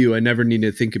 I know you, I never need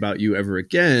to think about you ever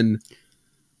again,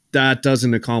 that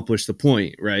doesn't accomplish the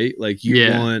point, right? Like you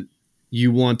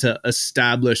want to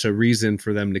establish a reason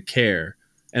for them to care,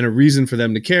 and a reason for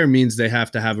them to care means they have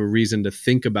to have a reason to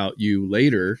think about you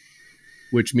later,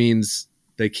 which means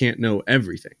they can't know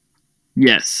everything.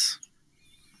 Yes.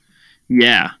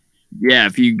 Yeah.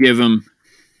 If you give them,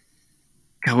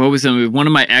 God, what was that? One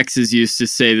of my exes used to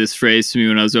say this phrase to me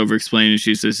when I was over explaining.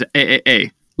 She says,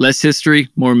 hey, less history,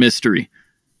 more mystery.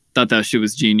 Thought that shit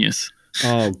was genius.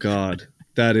 Oh God,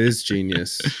 that is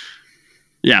genius.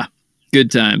 Yeah. Good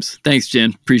times. Thanks,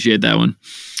 Jen. Appreciate that one.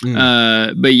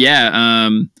 But yeah,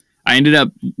 I ended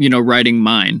up, writing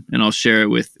mine, and I'll share it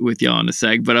with y'all in a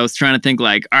sec. But I was trying to think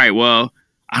like, all right, well,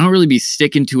 I don't really be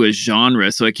sticking to a genre,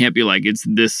 so I can't be like, it's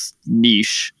this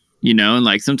niche, and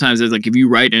like sometimes it's like, if you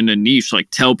write in a niche, like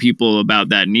tell people about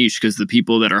that niche, because the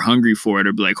people that are hungry for it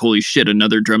are like, holy shit,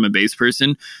 another drum and bass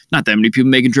person. Not that many people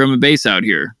making drum and bass out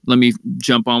here. Let me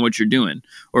jump on what you're doing,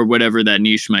 or whatever that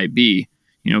niche might be,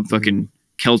 fucking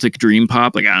Celtic dream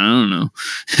pop. Like, I don't know,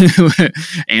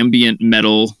 ambient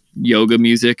metal, yoga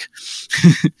music.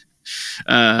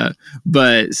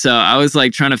 But so I was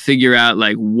like trying to figure out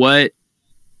like what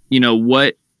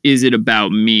is it about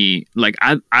me? Like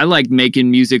I like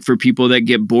making music for people that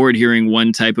get bored hearing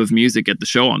one type of music at the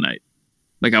show all night.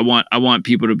 Like I want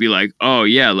people to be like, oh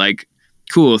yeah, like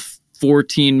cool,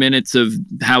 14 minutes of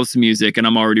house music and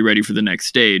I'm already ready for the next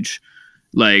stage.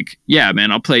 Like, yeah, man,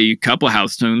 I'll play you a couple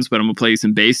house tunes, but I'm gonna play you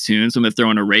some bass tunes. I'm gonna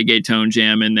throw in a reggae tone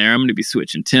jam in there. I'm gonna be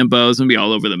switching tempos. I'm gonna be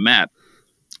all over the map.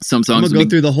 Some songs I'm gonna go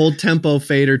through the whole tempo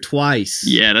fader twice.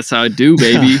 Yeah, that's how I do,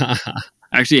 baby.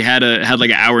 I actually had like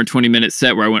an hour and 20-minute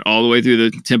set where I went all the way through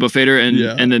the tempo fader,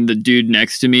 and then the dude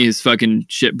next to me, his fucking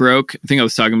shit broke. I think I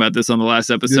was talking about this on the last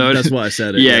episode. That's why I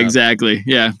said it. Yeah, exactly.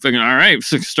 Yeah, fucking all right.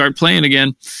 So start playing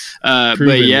again. But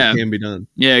yeah, it can be done.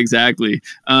 Yeah, exactly.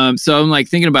 So I'm like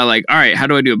thinking about like, all right, how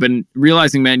do I do it? But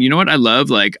realizing, man, you know what I love?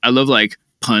 Like I love like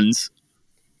puns.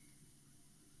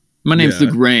 My name's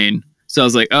Luke Rain, so I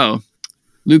was like, oh,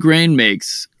 Luke Rain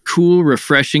makes cool,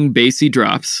 refreshing, bassy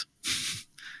drops.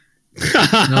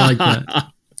 I like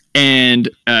that. And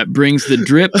brings the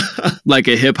drip like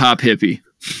a hip hop hippie.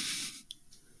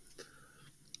 It's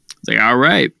like, all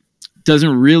right.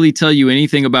 Doesn't really tell you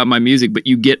anything about my music, but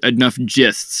you get enough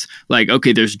gists. Like,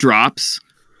 okay, there's drops.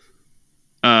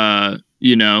 If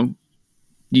you know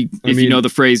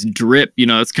the phrase drip,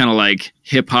 it's kind of like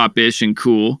hip hop-ish and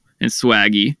cool and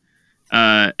swaggy.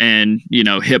 And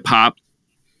hip hop,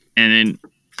 and then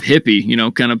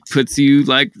hippie, kind of puts you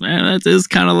like, that is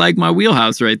kind of like my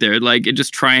wheelhouse right there. Like it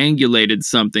just triangulated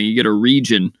something. You get a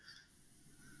region.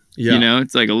 Yeah.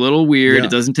 It's like a little weird. Yeah. It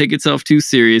doesn't take itself too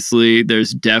seriously.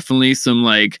 There's definitely some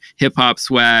like hip hop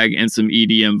swag and some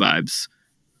EDM vibes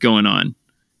going on,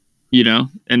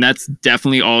 and that's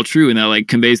definitely all true. And that like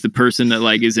conveys the person that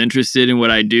like is interested in what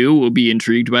I do will be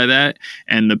intrigued by that.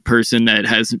 And the person that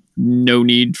has no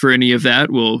need for any of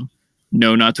that will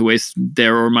know not to waste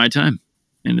their or my time.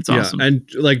 And it's awesome. And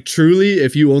like truly,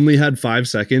 if you only had 5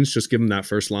 seconds, just give them that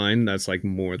first line. That's like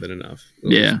more than enough.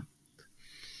 Yeah,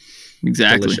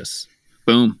 exactly. Delicious.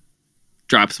 Boom.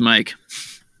 Drops mic.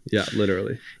 Yeah,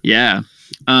 literally. Yeah.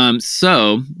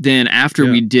 So then after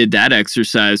we did that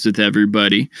exercise with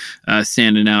everybody,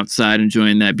 standing outside,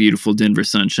 enjoying that beautiful Denver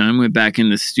sunshine, went back in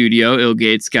the studio.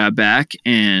 ill.Gates got back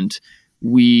and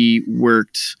he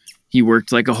worked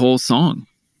like a whole song.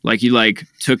 Like he like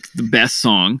took the best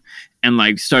song and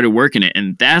like started working it.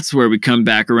 And that's where we come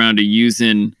back around to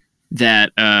using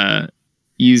that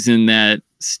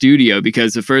studio,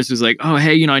 because at first it was like, oh,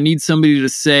 hey, I need somebody to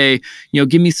say,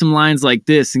 give me some lines like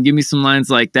this and give me some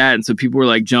lines like that. And so people were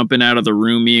like jumping out of the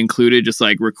room, me included, just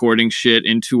like recording shit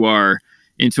into our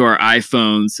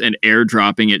iPhones and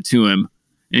airdropping it to him.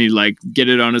 And he'd like get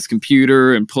it on his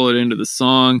computer and pull it into the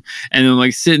song. And then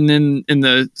like sitting in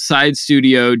the side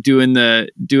studio doing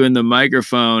the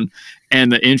microphone, and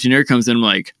the engineer comes in, I'm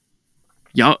like,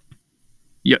 y'all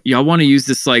want to use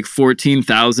this like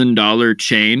 $14,000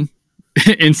 chain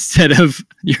instead of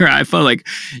your iPhone? Like,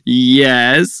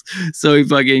 yes. So he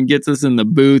fucking gets us in the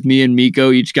booth. Me and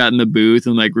Miko each got in the booth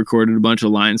and like recorded a bunch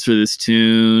of lines for this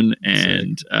tune.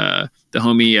 And the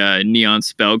homie Neon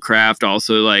Spellcraft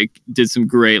also like did some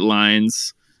great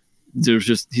lines.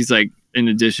 He's like, in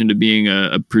addition to being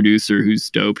a producer who's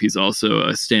dope, he's also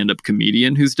a stand-up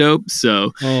comedian who's dope.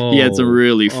 So he had some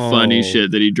really funny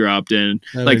shit that he dropped in.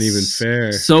 That like ain't even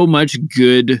fair. So much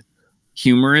good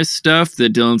humorous stuff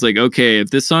that Dylan's like, okay, if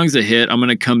this song's a hit, I'm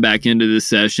gonna come back into this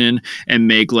session and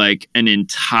make like an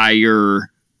entire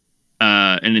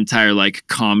like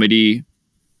comedy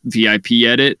VIP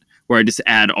edit where I just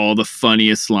add all the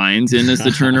funniest lines in as the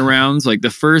turnarounds. Like the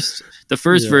first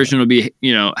version will be,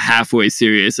 halfway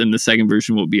serious, and the second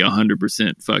version will be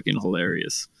 100% fucking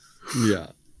hilarious. Yeah.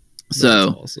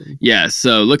 So awesome. Yeah,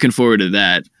 so looking forward to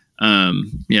that.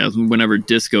 Whenever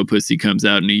Disco Pussy comes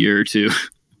out in a year or two.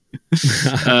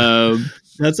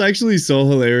 That's actually so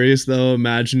hilarious though,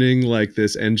 imagining like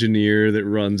this engineer that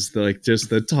runs just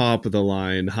the top of the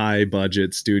line high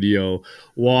budget studio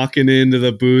walking into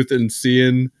the booth and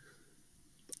seeing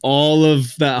all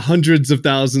of that hundreds of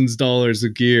thousands of dollars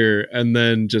of gear and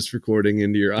then just recording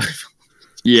into your iPhone.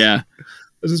 Yeah.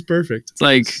 This is perfect. It's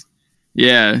like,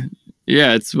 yeah,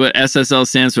 it's what SSL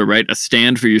stands for, right? A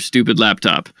stand for your stupid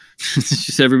laptop. It's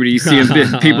just everybody, you see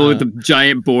people with a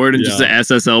giant board and just an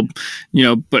SSL,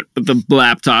 but the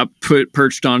laptop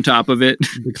perched on top of it.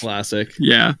 The classic.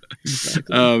 Yeah.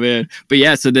 Exactly. Oh man. But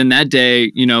yeah, so then that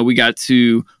day, we got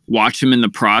to watch him in the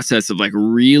process of like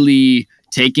really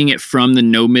taking it from the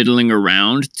no middling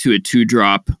around to a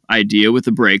 2-drop idea with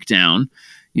a breakdown.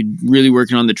 You're really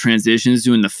working on the transitions,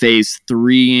 doing the phase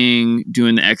 3ing,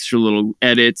 doing the extra little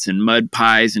edits and mud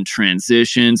pies and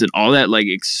transitions and all that like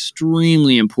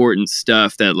extremely important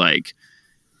stuff that like,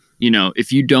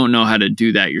 if you don't know how to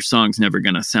do that, your song's never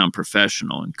going to sound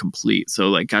professional and complete. So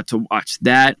like got to watch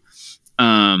that.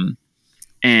 And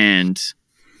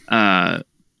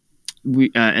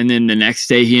then the next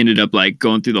day he ended up like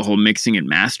going through the whole mixing and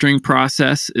mastering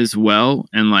process as well,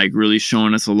 and like really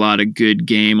showing us a lot of good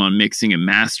game on mixing and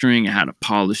mastering and how to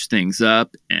polish things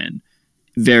up, and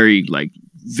very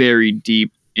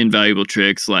deep invaluable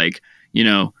tricks like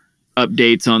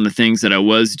updates on the things that I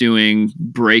was doing,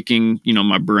 breaking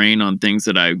my brain on things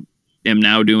that I am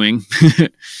now doing.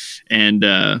 And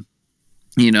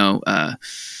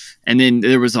and then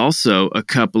there was also a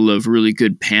couple of really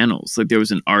good panels. Like there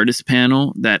was an artist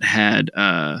panel that had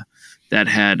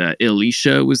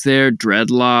Alicia was there,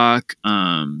 Dreadlock,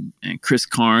 and Chris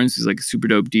Carnes, who's like a super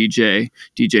dope DJ.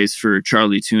 DJs for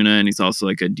Charlie Tuna, and he's also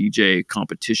like a DJ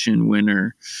competition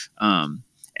winner.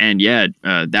 And yeah,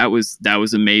 that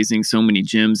was amazing. So many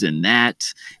gems in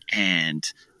that.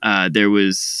 And there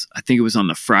was, I think it was on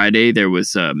the Friday, there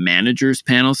was a managers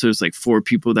panel. So there's like 4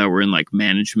 people that were in like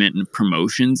management and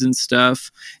promotions and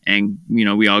stuff. And,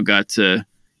 we all got to,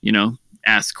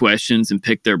 ask questions and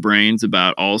pick their brains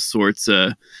about all sorts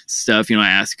of stuff. I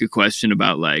ask a question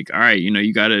about like, all right,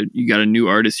 you got a new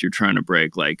artist you're trying to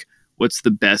break. Like, what's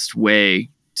the best way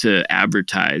to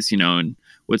advertise, and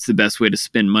what's the best way to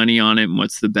spend money on it? And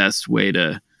what's the best way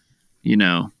to,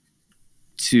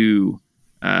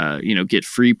 get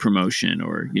free promotion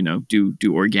or, do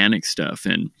organic stuff,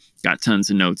 and got tons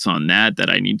of notes on that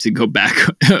I need to go back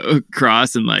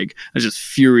across. And like, I was just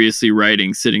furiously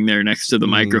writing, sitting there next to the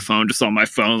microphone, just on my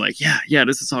phone, like, yeah,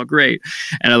 this is all great.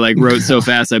 And I like wrote so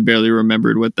fast, I barely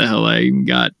remembered what the hell I even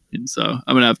got. And so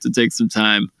I'm going to have to take some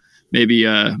time. Maybe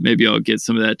I'll get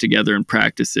some of that together and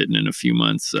practice it. And in a few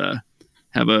months,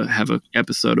 have a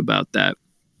episode about that.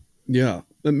 Yeah.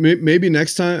 Maybe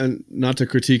next time, and not to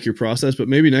critique your process, but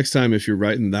maybe next time if you're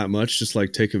writing that much, just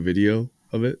like take a video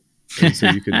of it, and so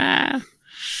you can,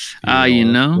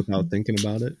 without thinking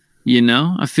about it.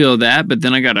 I feel that, but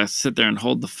then I gotta sit there and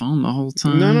hold the phone the whole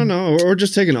time. No, or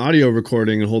just take an audio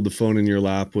recording and hold the phone in your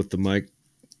lap with the mic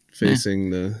facing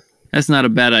the. That's not a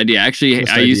bad idea. Actually,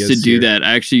 I used to do that.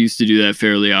 I actually used to do that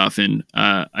fairly often.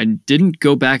 I didn't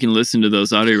go back and listen to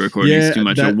those audio recordings too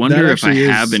much. I wonder if I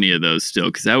have any of those still,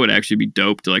 because that would actually be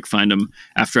dope to like find them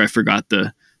after I forgot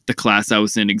the class I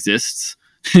was in exists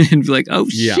and be like, oh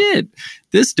shit,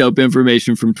 this dope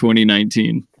information from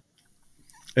 2019.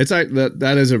 It's like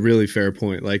that is a really fair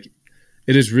point. Like,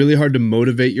 it is really hard to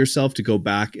motivate yourself to go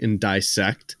back and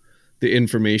dissect the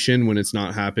information when it's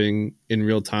not happening in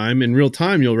real time. In real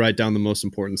time, you'll write down the most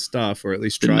important stuff, or at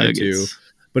least try to.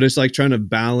 But it's like trying to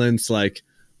balance, like,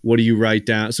 what do you write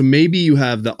down? So maybe you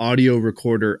have the audio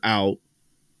recorder out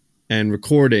and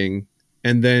recording,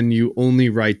 and then you only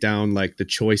write down like the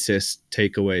choicest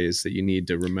takeaways that you need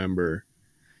to remember.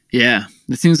 Yeah,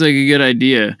 that seems like a good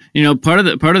idea. Part of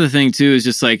the thing too is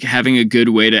just like having a good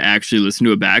way to actually listen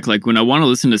to it back. Like when I want to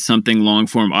listen to something long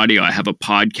form audio, I have a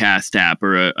podcast app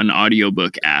or an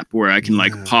audiobook app where I can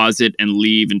like pause it and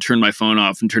leave and turn my phone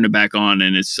off and turn it back on,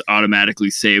 and it's automatically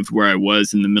saved where I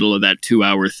was in the middle of that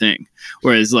 2-hour thing.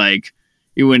 Whereas like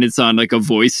when it's on like a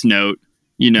voice note,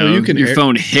 your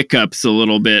phone hiccups a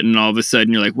little bit, and all of a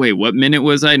sudden you're like, wait, what minute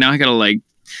was I? Now I gotta like,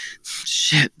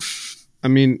 shit. I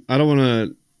mean, I don't want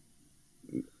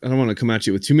to come at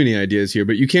you with too many ideas here,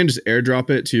 but you can just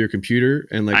airdrop it to your computer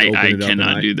and like open it up. I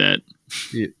cannot do that.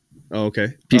 Yeah. Oh, okay.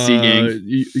 PC gang.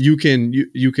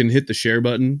 You can hit the share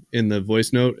button in the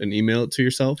voice note and email it to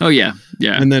yourself. Oh yeah.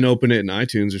 Yeah. And then open it in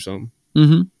iTunes or something.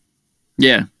 Mm-hmm.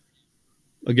 Yeah.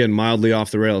 Again, mildly off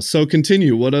the rails. So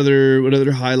continue. What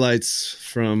other highlights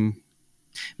from?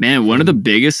 Man, one of the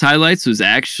biggest highlights was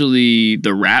actually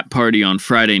the rap party on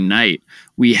Friday night.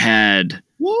 We had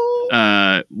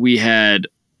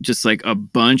just like a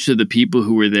bunch of the people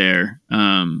who were there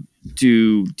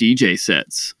do DJ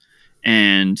sets,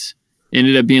 and it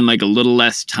ended up being like a little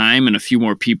less time and a few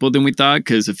more people than we thought,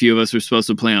 because a few of us were supposed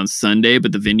to play on Sunday,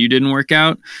 but the venue didn't work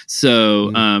out.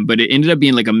 So, but it ended up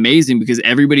being like amazing because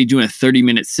everybody doing a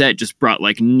 30-minute set just brought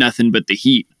like nothing but the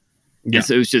heat. Yeah. And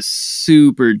so it was just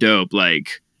super dope.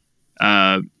 Like,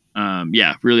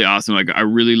 yeah, really awesome. Like, I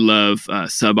really love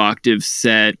sub-octave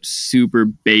set, super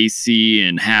bassy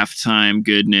and halftime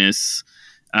goodness.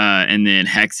 And then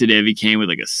Hexadevi came with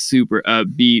like a super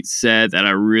upbeat set that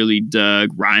I really dug.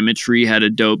 Rhymetry had a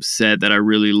dope set that I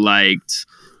really liked.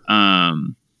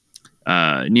 Neon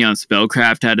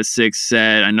Spellcraft had a sick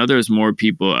set. I know there was more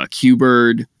people.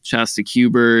 Q-Bird, shouts to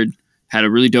Q-Bird, had a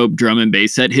really dope drum and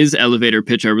bass set. His elevator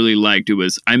pitch I really liked. It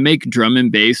was, I make drum and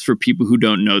bass for people who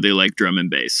don't know they like drum and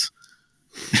bass.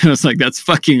 And I was like, that's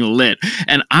fucking lit.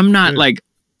 And I'm not like,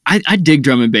 I dig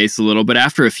drum and bass a little, but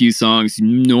after a few songs,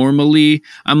 normally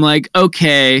I'm like,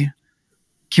 okay,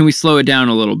 can we slow it down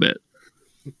a little bit?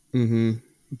 Mm-hmm.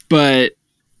 But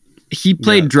he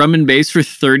played drum and bass for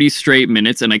 30 straight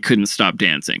minutes and I couldn't stop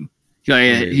dancing.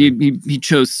 He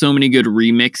chose so many good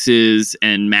remixes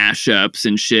and mashups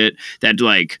and shit that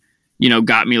like, you know,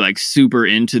 got me like super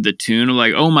into the tune of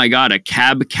like, oh my God, a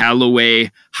Cab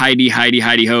Calloway, Heidi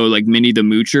Ho, like Minnie the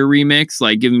Moocher remix,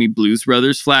 like giving me Blues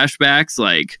Brothers flashbacks,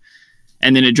 like,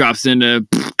 and then it drops into,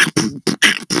 and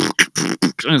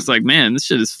it's like, man, this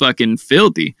shit is fucking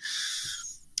filthy.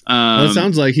 Well, it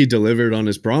sounds like he delivered on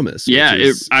his promise. Yeah,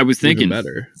 I was thinking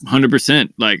better.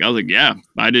 100%. Like I was like, yeah,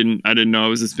 I didn't know I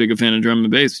was this big a fan of drum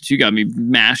and bass, but you got me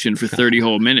mashing for 30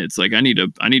 whole minutes. Like I need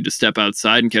to step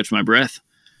outside and catch my breath.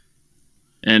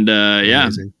 And yeah,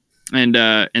 and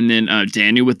then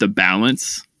Daniel with the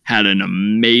balance had an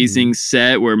amazing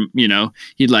set where, you know,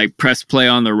 he'd like press play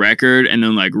on the record and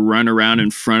then like run around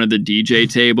in front of the DJ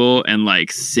table and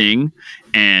like sing.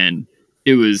 And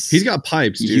it was, he's got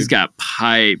pipes, dude. He's got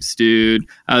pipes, dude.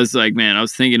 I was like, man, I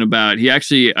was thinking about, he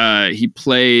actually he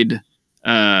played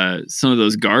some of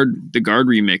those guard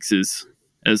remixes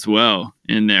as well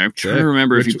in there. I'm trying to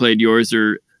remember if he played yours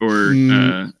or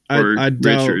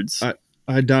Richards.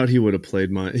 I doubt he would have played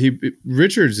mine.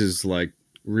 Richards is like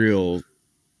real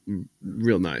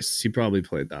nice. He probably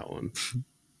played that one.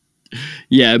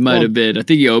 Yeah, it might have been. I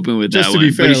think he opened with that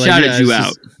one. Fair, but he shouted you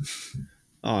out.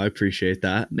 Oh, I appreciate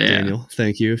that, Daniel.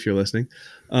 Thank you if you're listening.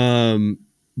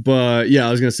 But yeah,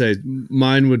 I was gonna say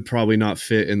mine would probably not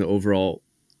fit in the overall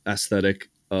aesthetic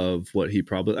of what he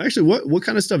probably actually. What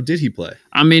kind of stuff did he play?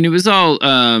 I mean, it was all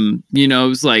you know, it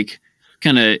was like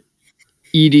kind of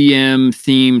EDM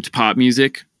themed pop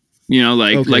music, you know,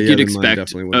 like you'd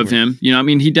expect of him. You know, I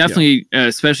mean, he definitely,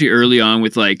 especially early on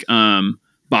with like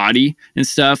Body and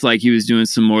stuff, like he was doing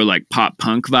some more like pop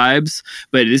punk vibes,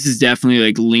 but this is definitely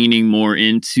like leaning more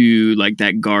into like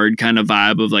that guard kind of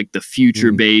vibe of like the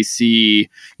future bassy,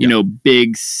 you know,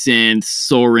 big synth,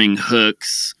 soaring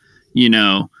hooks, you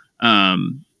know,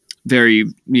 very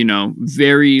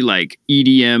like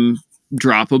EDM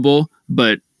droppable,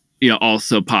 but you know,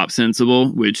 also pop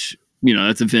sensible, which, you know,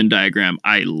 that's a Venn diagram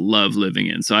I love living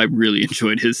in. So I really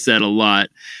enjoyed his set a lot.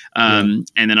 And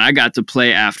then I got to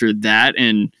play after that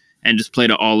and just played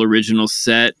an all original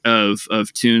set of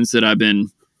tunes that I've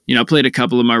been, you know, I played a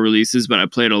couple of my releases, but I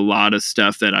played a lot of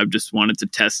stuff that I've just wanted to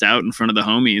test out in front of the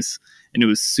homies. And it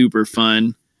was super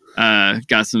fun.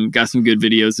 Got some good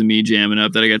videos of me jamming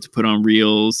up that I got to put on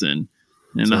reels and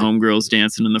the homegirls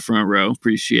dancing in the front row.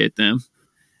 Appreciate them.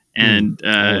 And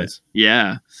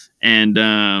yeah, and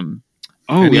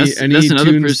that's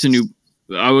another person who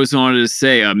I always wanted to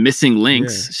say, Missing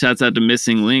Links. Shouts out to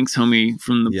Missing Links, homie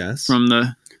from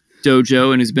the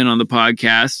dojo, and who's been on the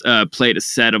podcast. Played a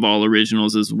set of all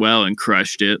originals as well and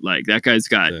crushed it. Like that guy's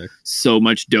got so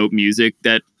much dope music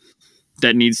that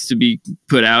needs to be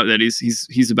put out, that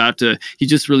he's about to, he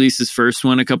just released his first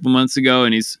one a couple months ago,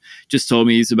 and he's just told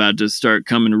me he's about to start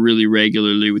coming really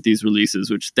regularly with these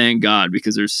releases, which thank God,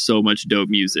 because there's so much dope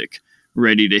music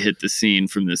ready to hit the scene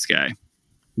from this guy.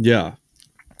 Yeah.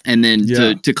 And then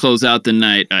to close out the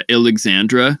night,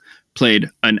 Alexandra played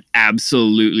an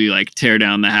absolutely like tear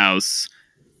down the house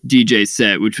DJ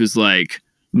set, which was like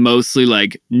mostly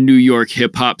like New York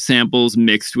hip hop samples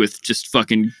mixed with just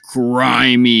fucking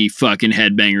grimy fucking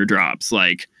headbanger drops.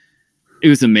 Like it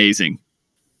was amazing.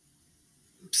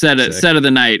 Set of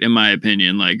the night, in my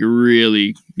opinion. Like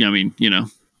really, I mean, you know,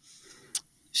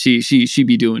 she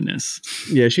be doing this.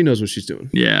 Yeah, she knows what she's doing.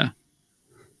 Yeah.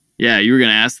 Yeah, you were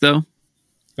gonna ask though?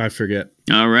 I forget.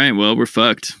 All right, well, we're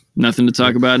fucked. Nothing to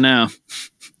talk about now.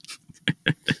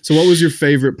 So what was your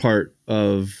favorite part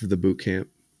of the boot camp?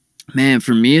 Man,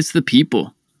 for me, it's the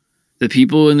people. The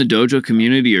people in the dojo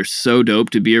community are so dope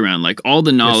to be around. Like all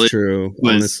the knowledge was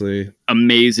honestly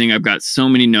amazing. I've got so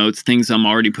many notes, things I'm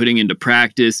already putting into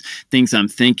practice, things I'm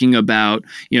thinking about.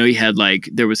 You know, he had like,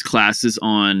 there was classes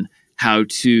on how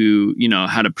to,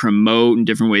 how to promote and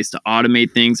different ways to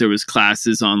automate things. There was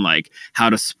classes on like how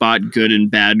to spot good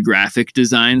and bad graphic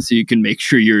design so you can make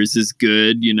sure yours is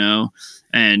good,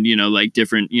 and, like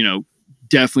different,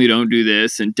 definitely don't do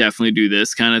this and definitely do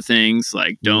this kind of things.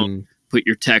 Like don't put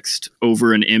your text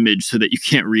over an image so that you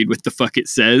can't read what the fuck it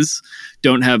says.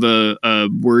 Don't have a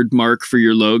word mark for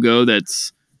your logo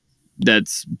that's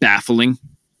baffling.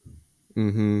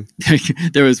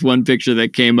 There was one picture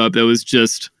that came up that was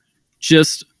just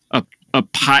a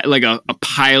pile, like a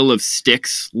pile of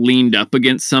sticks leaned up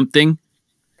against something,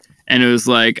 and it was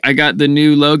like, I got the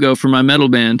new logo for my metal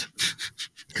band.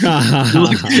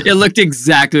 It looked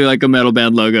exactly like a metal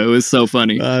band logo. It was so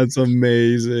funny. That's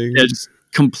amazing. It's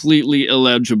completely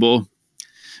illegible,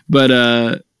 but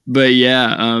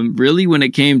yeah, really when it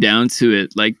came down to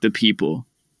it, like the people,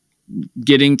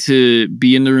 getting to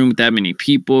be in the room with that many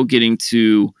people, getting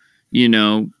to,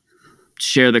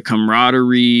 share the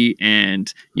camaraderie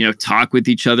and, talk with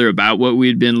each other about what we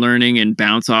had been learning and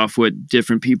bounce off what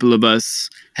different people of us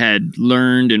had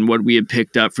learned and what we had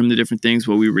picked up from the different things,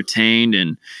 what we retained,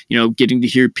 and, getting to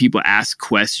hear people ask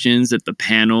questions at the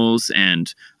panels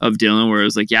and of Dylan, where it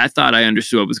was like, yeah, I thought I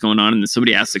understood what was going on. And then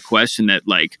somebody asked a question that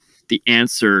like the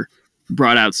answer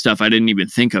brought out stuff I didn't even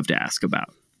think of to ask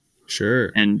about.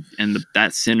 Sure. And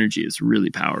that synergy is really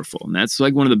powerful. And that's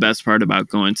like one of the best part about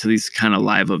going to these kind of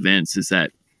live events is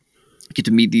that you get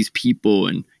to meet these people.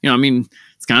 And,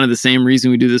 it's kind of the same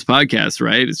reason we do this podcast,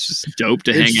 right? It's just dope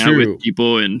to hang out with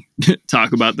people and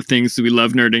talk about the things that we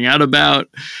love nerding out about.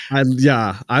 I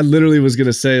literally was going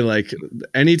to say, like,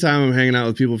 anytime I'm hanging out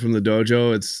with people from the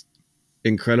dojo, it's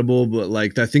incredible. But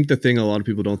like, I think the thing a lot of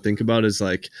people don't think about is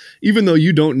like, even though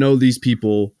you don't know these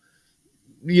people,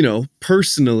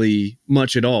 personally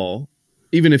much at all,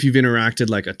 even if you've interacted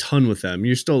like a ton with them,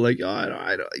 you're still like,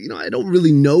 I don't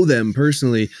really know them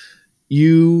personally.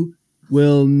 You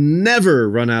will never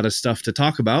run out of stuff to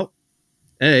talk about,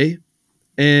 A,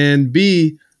 and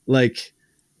B, like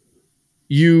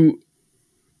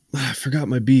I forgot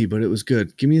my B, but it was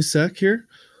good. Give me a sec here.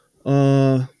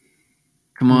 Come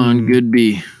on, good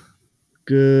B.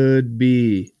 Good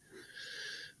B.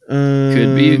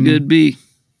 Could be a good B.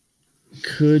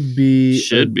 Could be,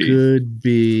 should be, could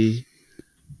be,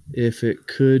 if it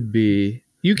could be.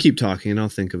 You keep talking and I'll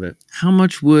think of it. How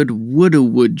much wood would a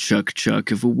woodchuck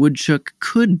chuck if a woodchuck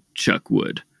could chuck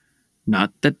wood?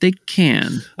 Not that they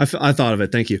can. I thought of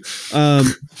it. Thank you.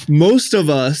 Most of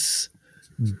us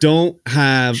don't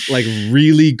have like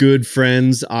really good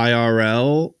friends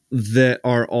IRL that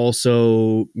are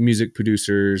also music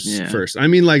producers first. I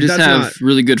mean, like, just that's have not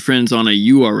really good friends on a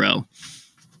URL.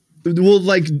 Well,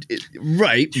 like,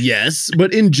 right, yes.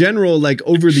 But in general, like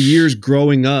over the years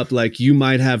growing up, like you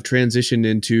might have transitioned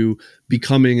into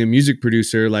becoming a music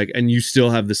producer, like, and you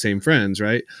still have the same friends,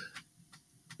 right?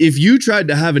 If you tried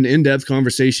to have an in-depth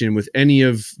conversation with any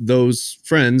of those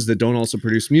friends that don't also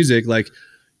produce music, like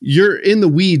you're in the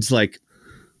weeds, like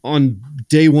on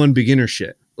day one beginner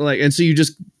shit. Like, and so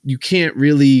you can't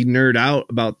really nerd out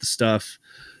about the stuff.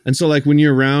 And so like when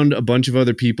you're around a bunch of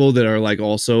other people that are like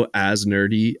also as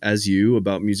nerdy as you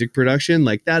about music production,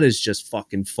 like that is just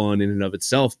fucking fun in and of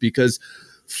itself, because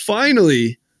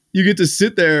finally you get to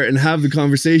sit there and have the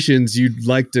conversations you'd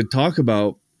like to talk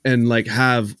about and like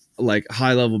have like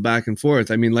high level back and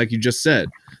forth. I mean, like you just said,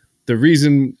 part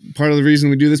of the reason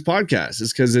we do this podcast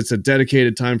is because it's a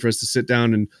dedicated time for us to sit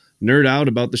down and nerd out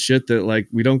about the shit that like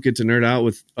we don't get to nerd out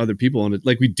with other people on it.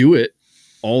 Like we do it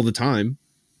all the time,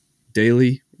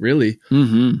 daily, really,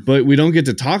 but we don't get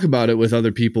to talk about it with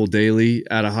other people daily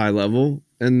at a high level.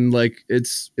 And like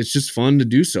it's just fun to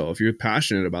do so. If you're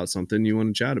passionate about something, you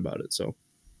want to chat about it. So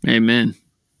amen.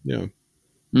 Yeah.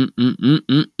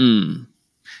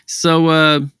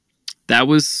 So that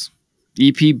was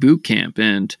EP Boot Camp.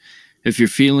 And if you're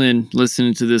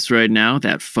listening to this right now,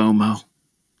 that FOMO,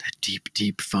 that deep,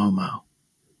 deep FOMO.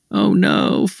 Oh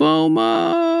no,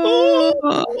 FOMO.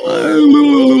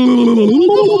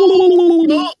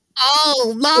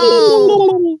 Oh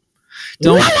no.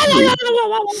 Don't worry.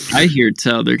 I hear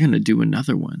tell they're going to do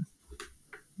another one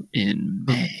in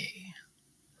May.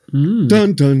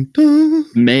 Dun, dun, dun.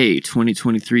 May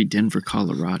 2023, Denver,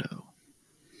 Colorado.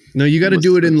 No, you got to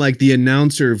do it in like the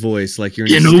announcer voice, like you're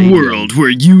in a world where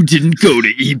you didn't go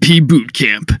to EP Boot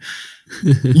Camp.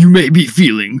 You may be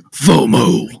feeling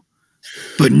FOMO,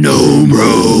 but no,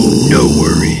 bro, no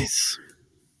worries.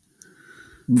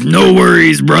 No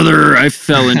worries, brother. I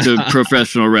fell into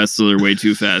professional wrestler way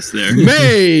too fast there.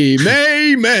 May. Be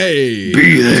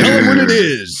there. Tell them when it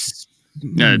is.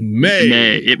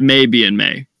 May. It may be in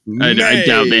May. I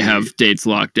doubt they have dates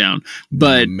locked down,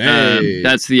 but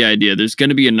that's the idea. There's going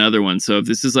to be another one. So if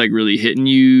this is like really hitting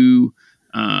you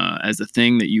as a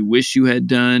thing that you wish you had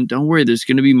done, don't worry. There's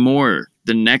going to be more.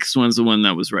 The next one's the one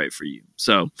that was right for you.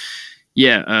 So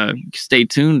yeah, stay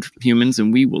tuned, humans,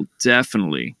 and we will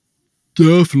definitely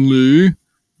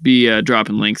be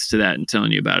dropping links to that and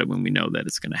telling you about it when we know that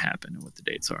it's going to happen and what the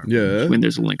dates are. Yeah. When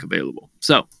there's a link available.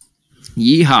 So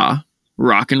yeehaw,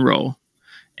 rock and roll.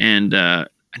 And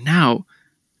now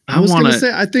I was going to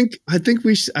say, I think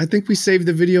we saved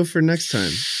the video for next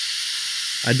time.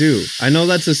 I do. I know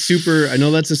that's a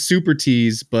super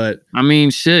tease, but I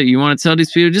mean, shit, you want to tell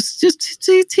these people, just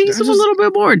tease them a little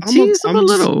bit more. Tease them a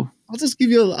little. I'll just give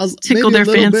you tickle their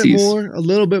fancies. A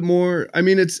little bit more. I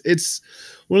mean, it's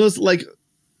one of those, like,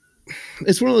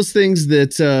 it's one of those things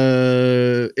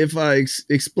that if I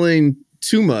explain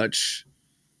too much,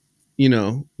 you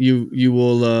know, you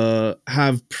will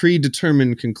have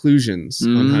predetermined conclusions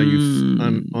on how you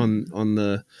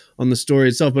on the story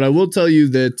itself. But I will tell you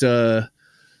that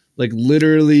like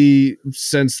literally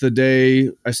since the day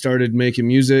I started making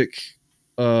music,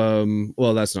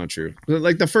 well, that's not true.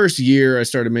 Like the first year I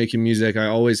started making music, I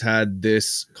always had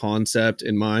this concept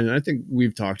in mind. And I think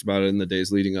we've talked about it in the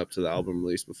days leading up to the album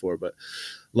release before, but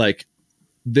like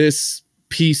this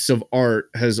piece of art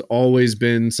has always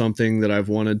been something that I've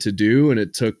wanted to do. And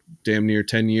it took damn near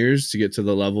 10 years to get to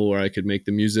the level where I could make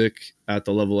the music at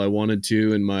the level I wanted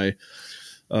to. And my,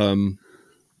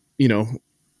 you know,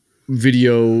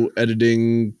 video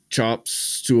editing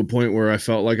chops to a point where I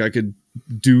felt like I could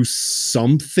do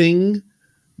something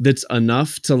that's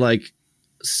enough to like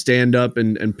stand up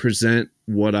and present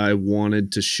what I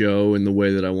wanted to show in the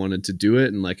way that I wanted to do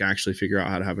it, and like actually figure out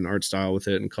how to have an art style with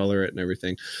it and color it and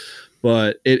everything.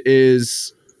 But it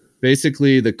is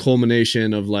basically the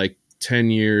culmination of like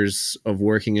 10 years of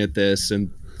working at this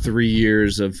and 3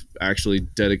 years of actually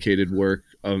dedicated work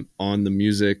on the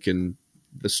music and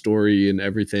the story and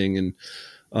everything.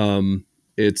 And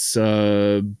it's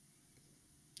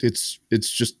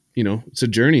just, you know, it's a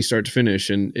journey start to finish.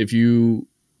 And if you,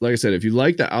 like I said, if you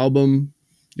like the album,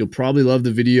 you'll probably love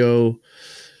the video.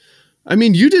 I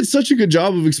mean, you did such a good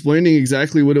job of explaining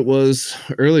exactly what it was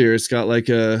earlier. It's got like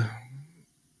a,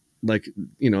 like,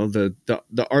 you know, the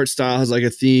art style has like a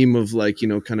theme of like, you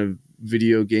know, kind of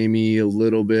video gamey a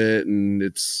little bit. And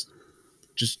it's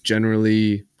just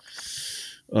generally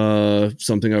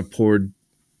something I've poured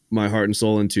my heart and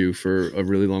soul into for a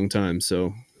really long time.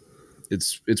 So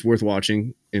it's worth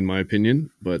watching in my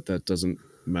opinion, but that doesn't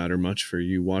matter much for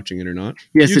you watching it or not.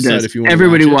 Yes, it does. If you want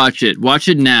everybody watch it. Watch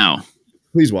it now.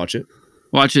 Please watch it.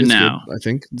 Watch it now. Good, I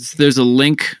think there's a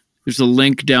link. There's a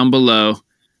link down below.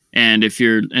 And if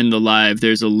you're in the live,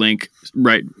 there's a link,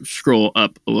 right? Scroll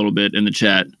up a little bit in the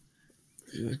chat.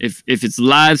 If it's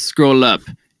live, scroll up.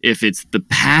 If it's the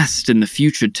past and the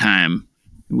future time,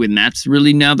 when that's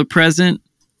really now the present,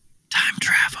 time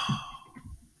travel.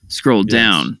 Scroll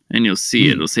down and you'll see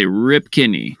it. It'll say Rip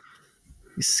Kinney,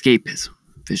 Escapism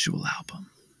Visual Album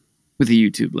with a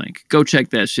YouTube link. Go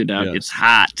check that shit out. Yes. It's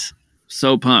hot.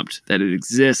 So pumped that it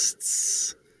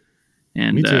exists.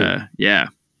 And Me too. Yeah.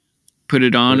 Put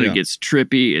it on, it gets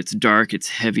trippy, it's dark, it's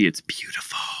heavy, it's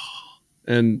beautiful.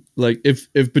 And like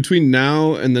if between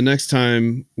now and the next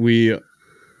time we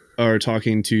are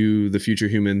talking to the future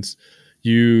humans,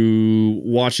 you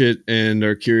watch it and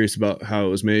are curious about how it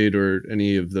was made or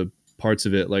any of the parts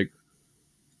of it, like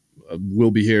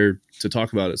we'll be here to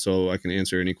talk about it, so I can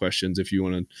answer any questions if you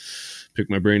want to pick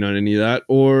my brain on any of that,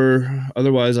 or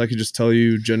otherwise I could just tell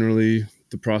you generally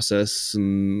the process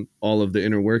and all of the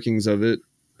inner workings of it.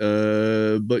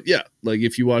 But yeah, like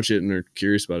if you watch it and are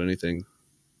curious about anything,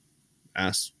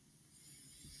 ask.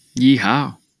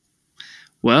 Yeehaw.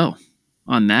 Well,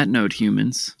 on that note,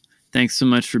 humans, thanks so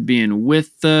much for being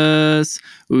with us.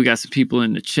 We got some people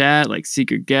in the chat, like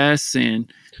secret guests,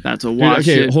 and about to watch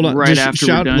it hold on. Right just after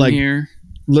we're done like, here.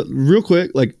 Real quick,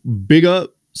 like big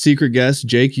up secret guest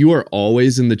Jake. You are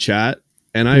always in the chat,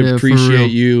 and I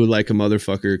appreciate you like a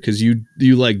motherfucker because you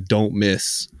like don't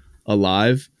miss a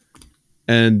live.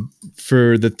 And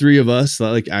for the three of us, that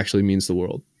like actually means the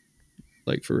world,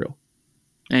 like for real.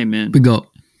 Amen. Big up.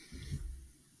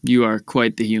 You are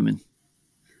quite the human.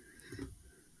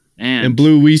 And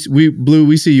Blue,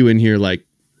 we see you in here like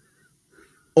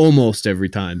almost every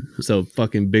time. So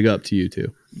fucking big up to you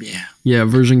too. Yeah. Yeah,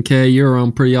 Version K, you're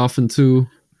around pretty often too.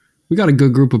 We got a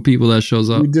good group of people that shows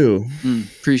up. We do.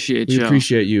 Appreciate you. We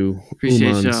appreciate you.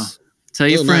 Appreciate y'all. Tell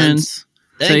your friends.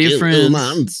 Tell your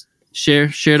friends. Share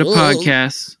the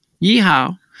podcast.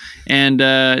 Yeehaw. And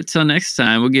until next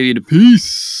time, we'll give you the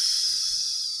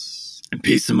peace and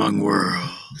peace among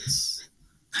worlds.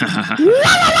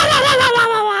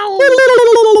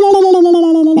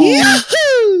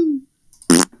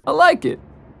 I like it.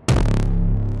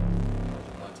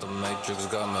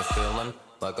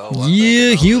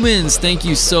 Yeah, humans, thank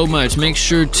you so much. Make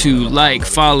sure to like,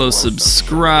 follow,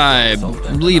 subscribe,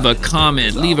 leave a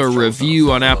comment, leave a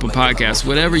review on Apple Podcasts,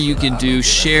 whatever you can do.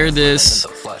 Share this,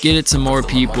 get it to more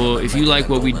people. If you like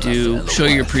what we do, show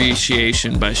your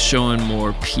appreciation by showing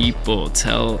more people.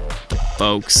 Tell the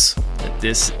folks that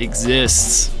this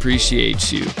exists.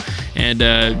 Appreciate you. And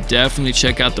definitely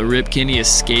check out the Rip Kenny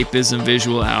Escapism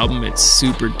Visual album. It's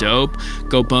super dope.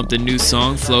 Go bump the new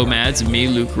song, Flowmads, and me,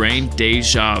 Luke Rain,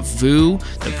 Deja Vu.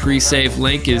 The pre-save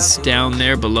link is down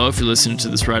there below if you're listening to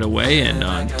this right away. And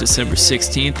on December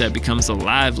 16th, that becomes a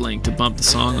live link to bump the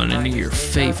song on any of your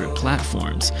favorite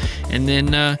platforms. And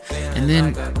then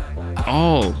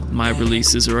all my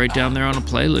releases are right down there on a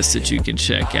playlist that you can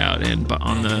check out. And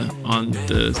on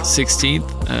the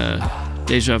 16th,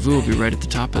 Deja Vu will be right at the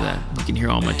top of that. You can hear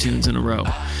all my tunes in a row.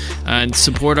 And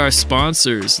support our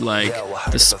sponsors like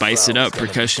the Spice It Up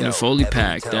Percussion and Foley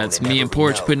Pack. That's me and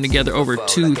Porch putting together over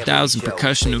 2,000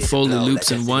 percussion and Foley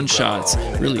loops and one-shots.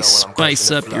 Really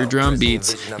spice up your drum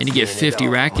beats, and you get 50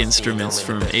 rack instruments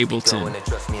from Ableton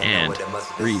and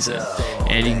Reason.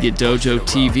 And you can get Dojo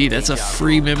TV. That's a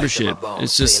free membership.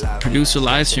 It's just producer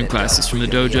live stream classes from the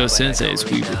Dojo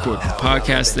Senseis. We record the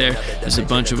podcast there. There's a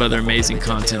bunch of other amazing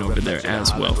content over there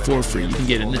as well for free. You can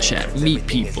get in the chat, meet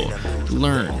people,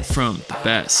 learn from the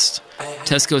best.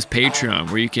 Tesco's Patreon,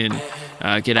 where you can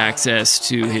get access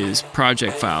to his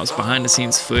project files, behind the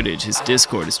scenes footage, his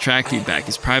Discord, his track feedback,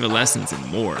 his private lessons, and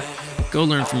more. Go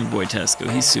learn from your boy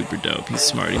Tesco. He's super dope. He's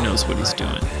smart. He knows what he's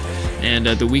doing. And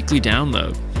the weekly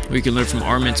download, where you can learn from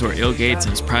our mentor ill.Gates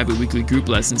and his private weekly group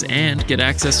lessons, and get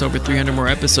access to over 300 more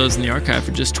episodes in the archive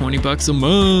for just $20 a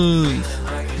month.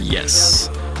 Yes.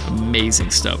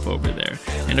 Amazing stuff over there.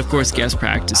 And of course, guest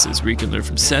practices, where you can learn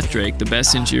from Seth Drake, the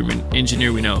best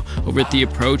engineer we know, over at the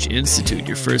Approach Institute.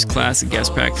 Your first class of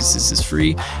guest practices is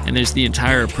free, and there's the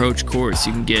entire Approach course.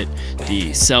 You can get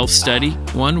the self-study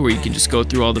one, where you can just go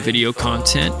through all the video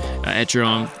content at your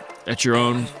own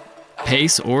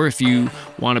pace, or if you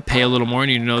want to pay a little more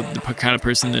and you know the kind of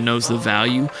person that knows the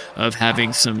value of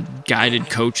having some guided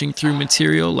coaching through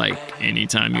material, like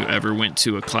anytime you ever went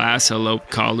to a class, hello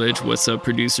college, what's up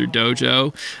Producer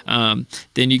Dojo,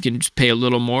 then you can pay a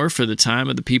little more for the time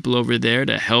of the people over there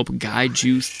to help guide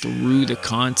you through the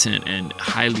content, and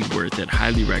highly worth it,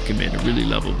 highly recommend. It really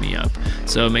leveled me up.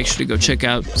 So make sure to go check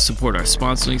out, support our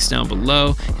sponsor links down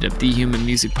below. Hit up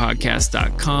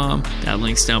thehumanmusicpodcast.com. That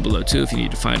link's down below too if you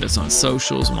need to find us on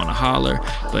socials and want to holler.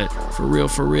 But for real,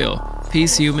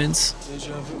 peace humans,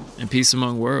 and peace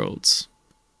among worlds.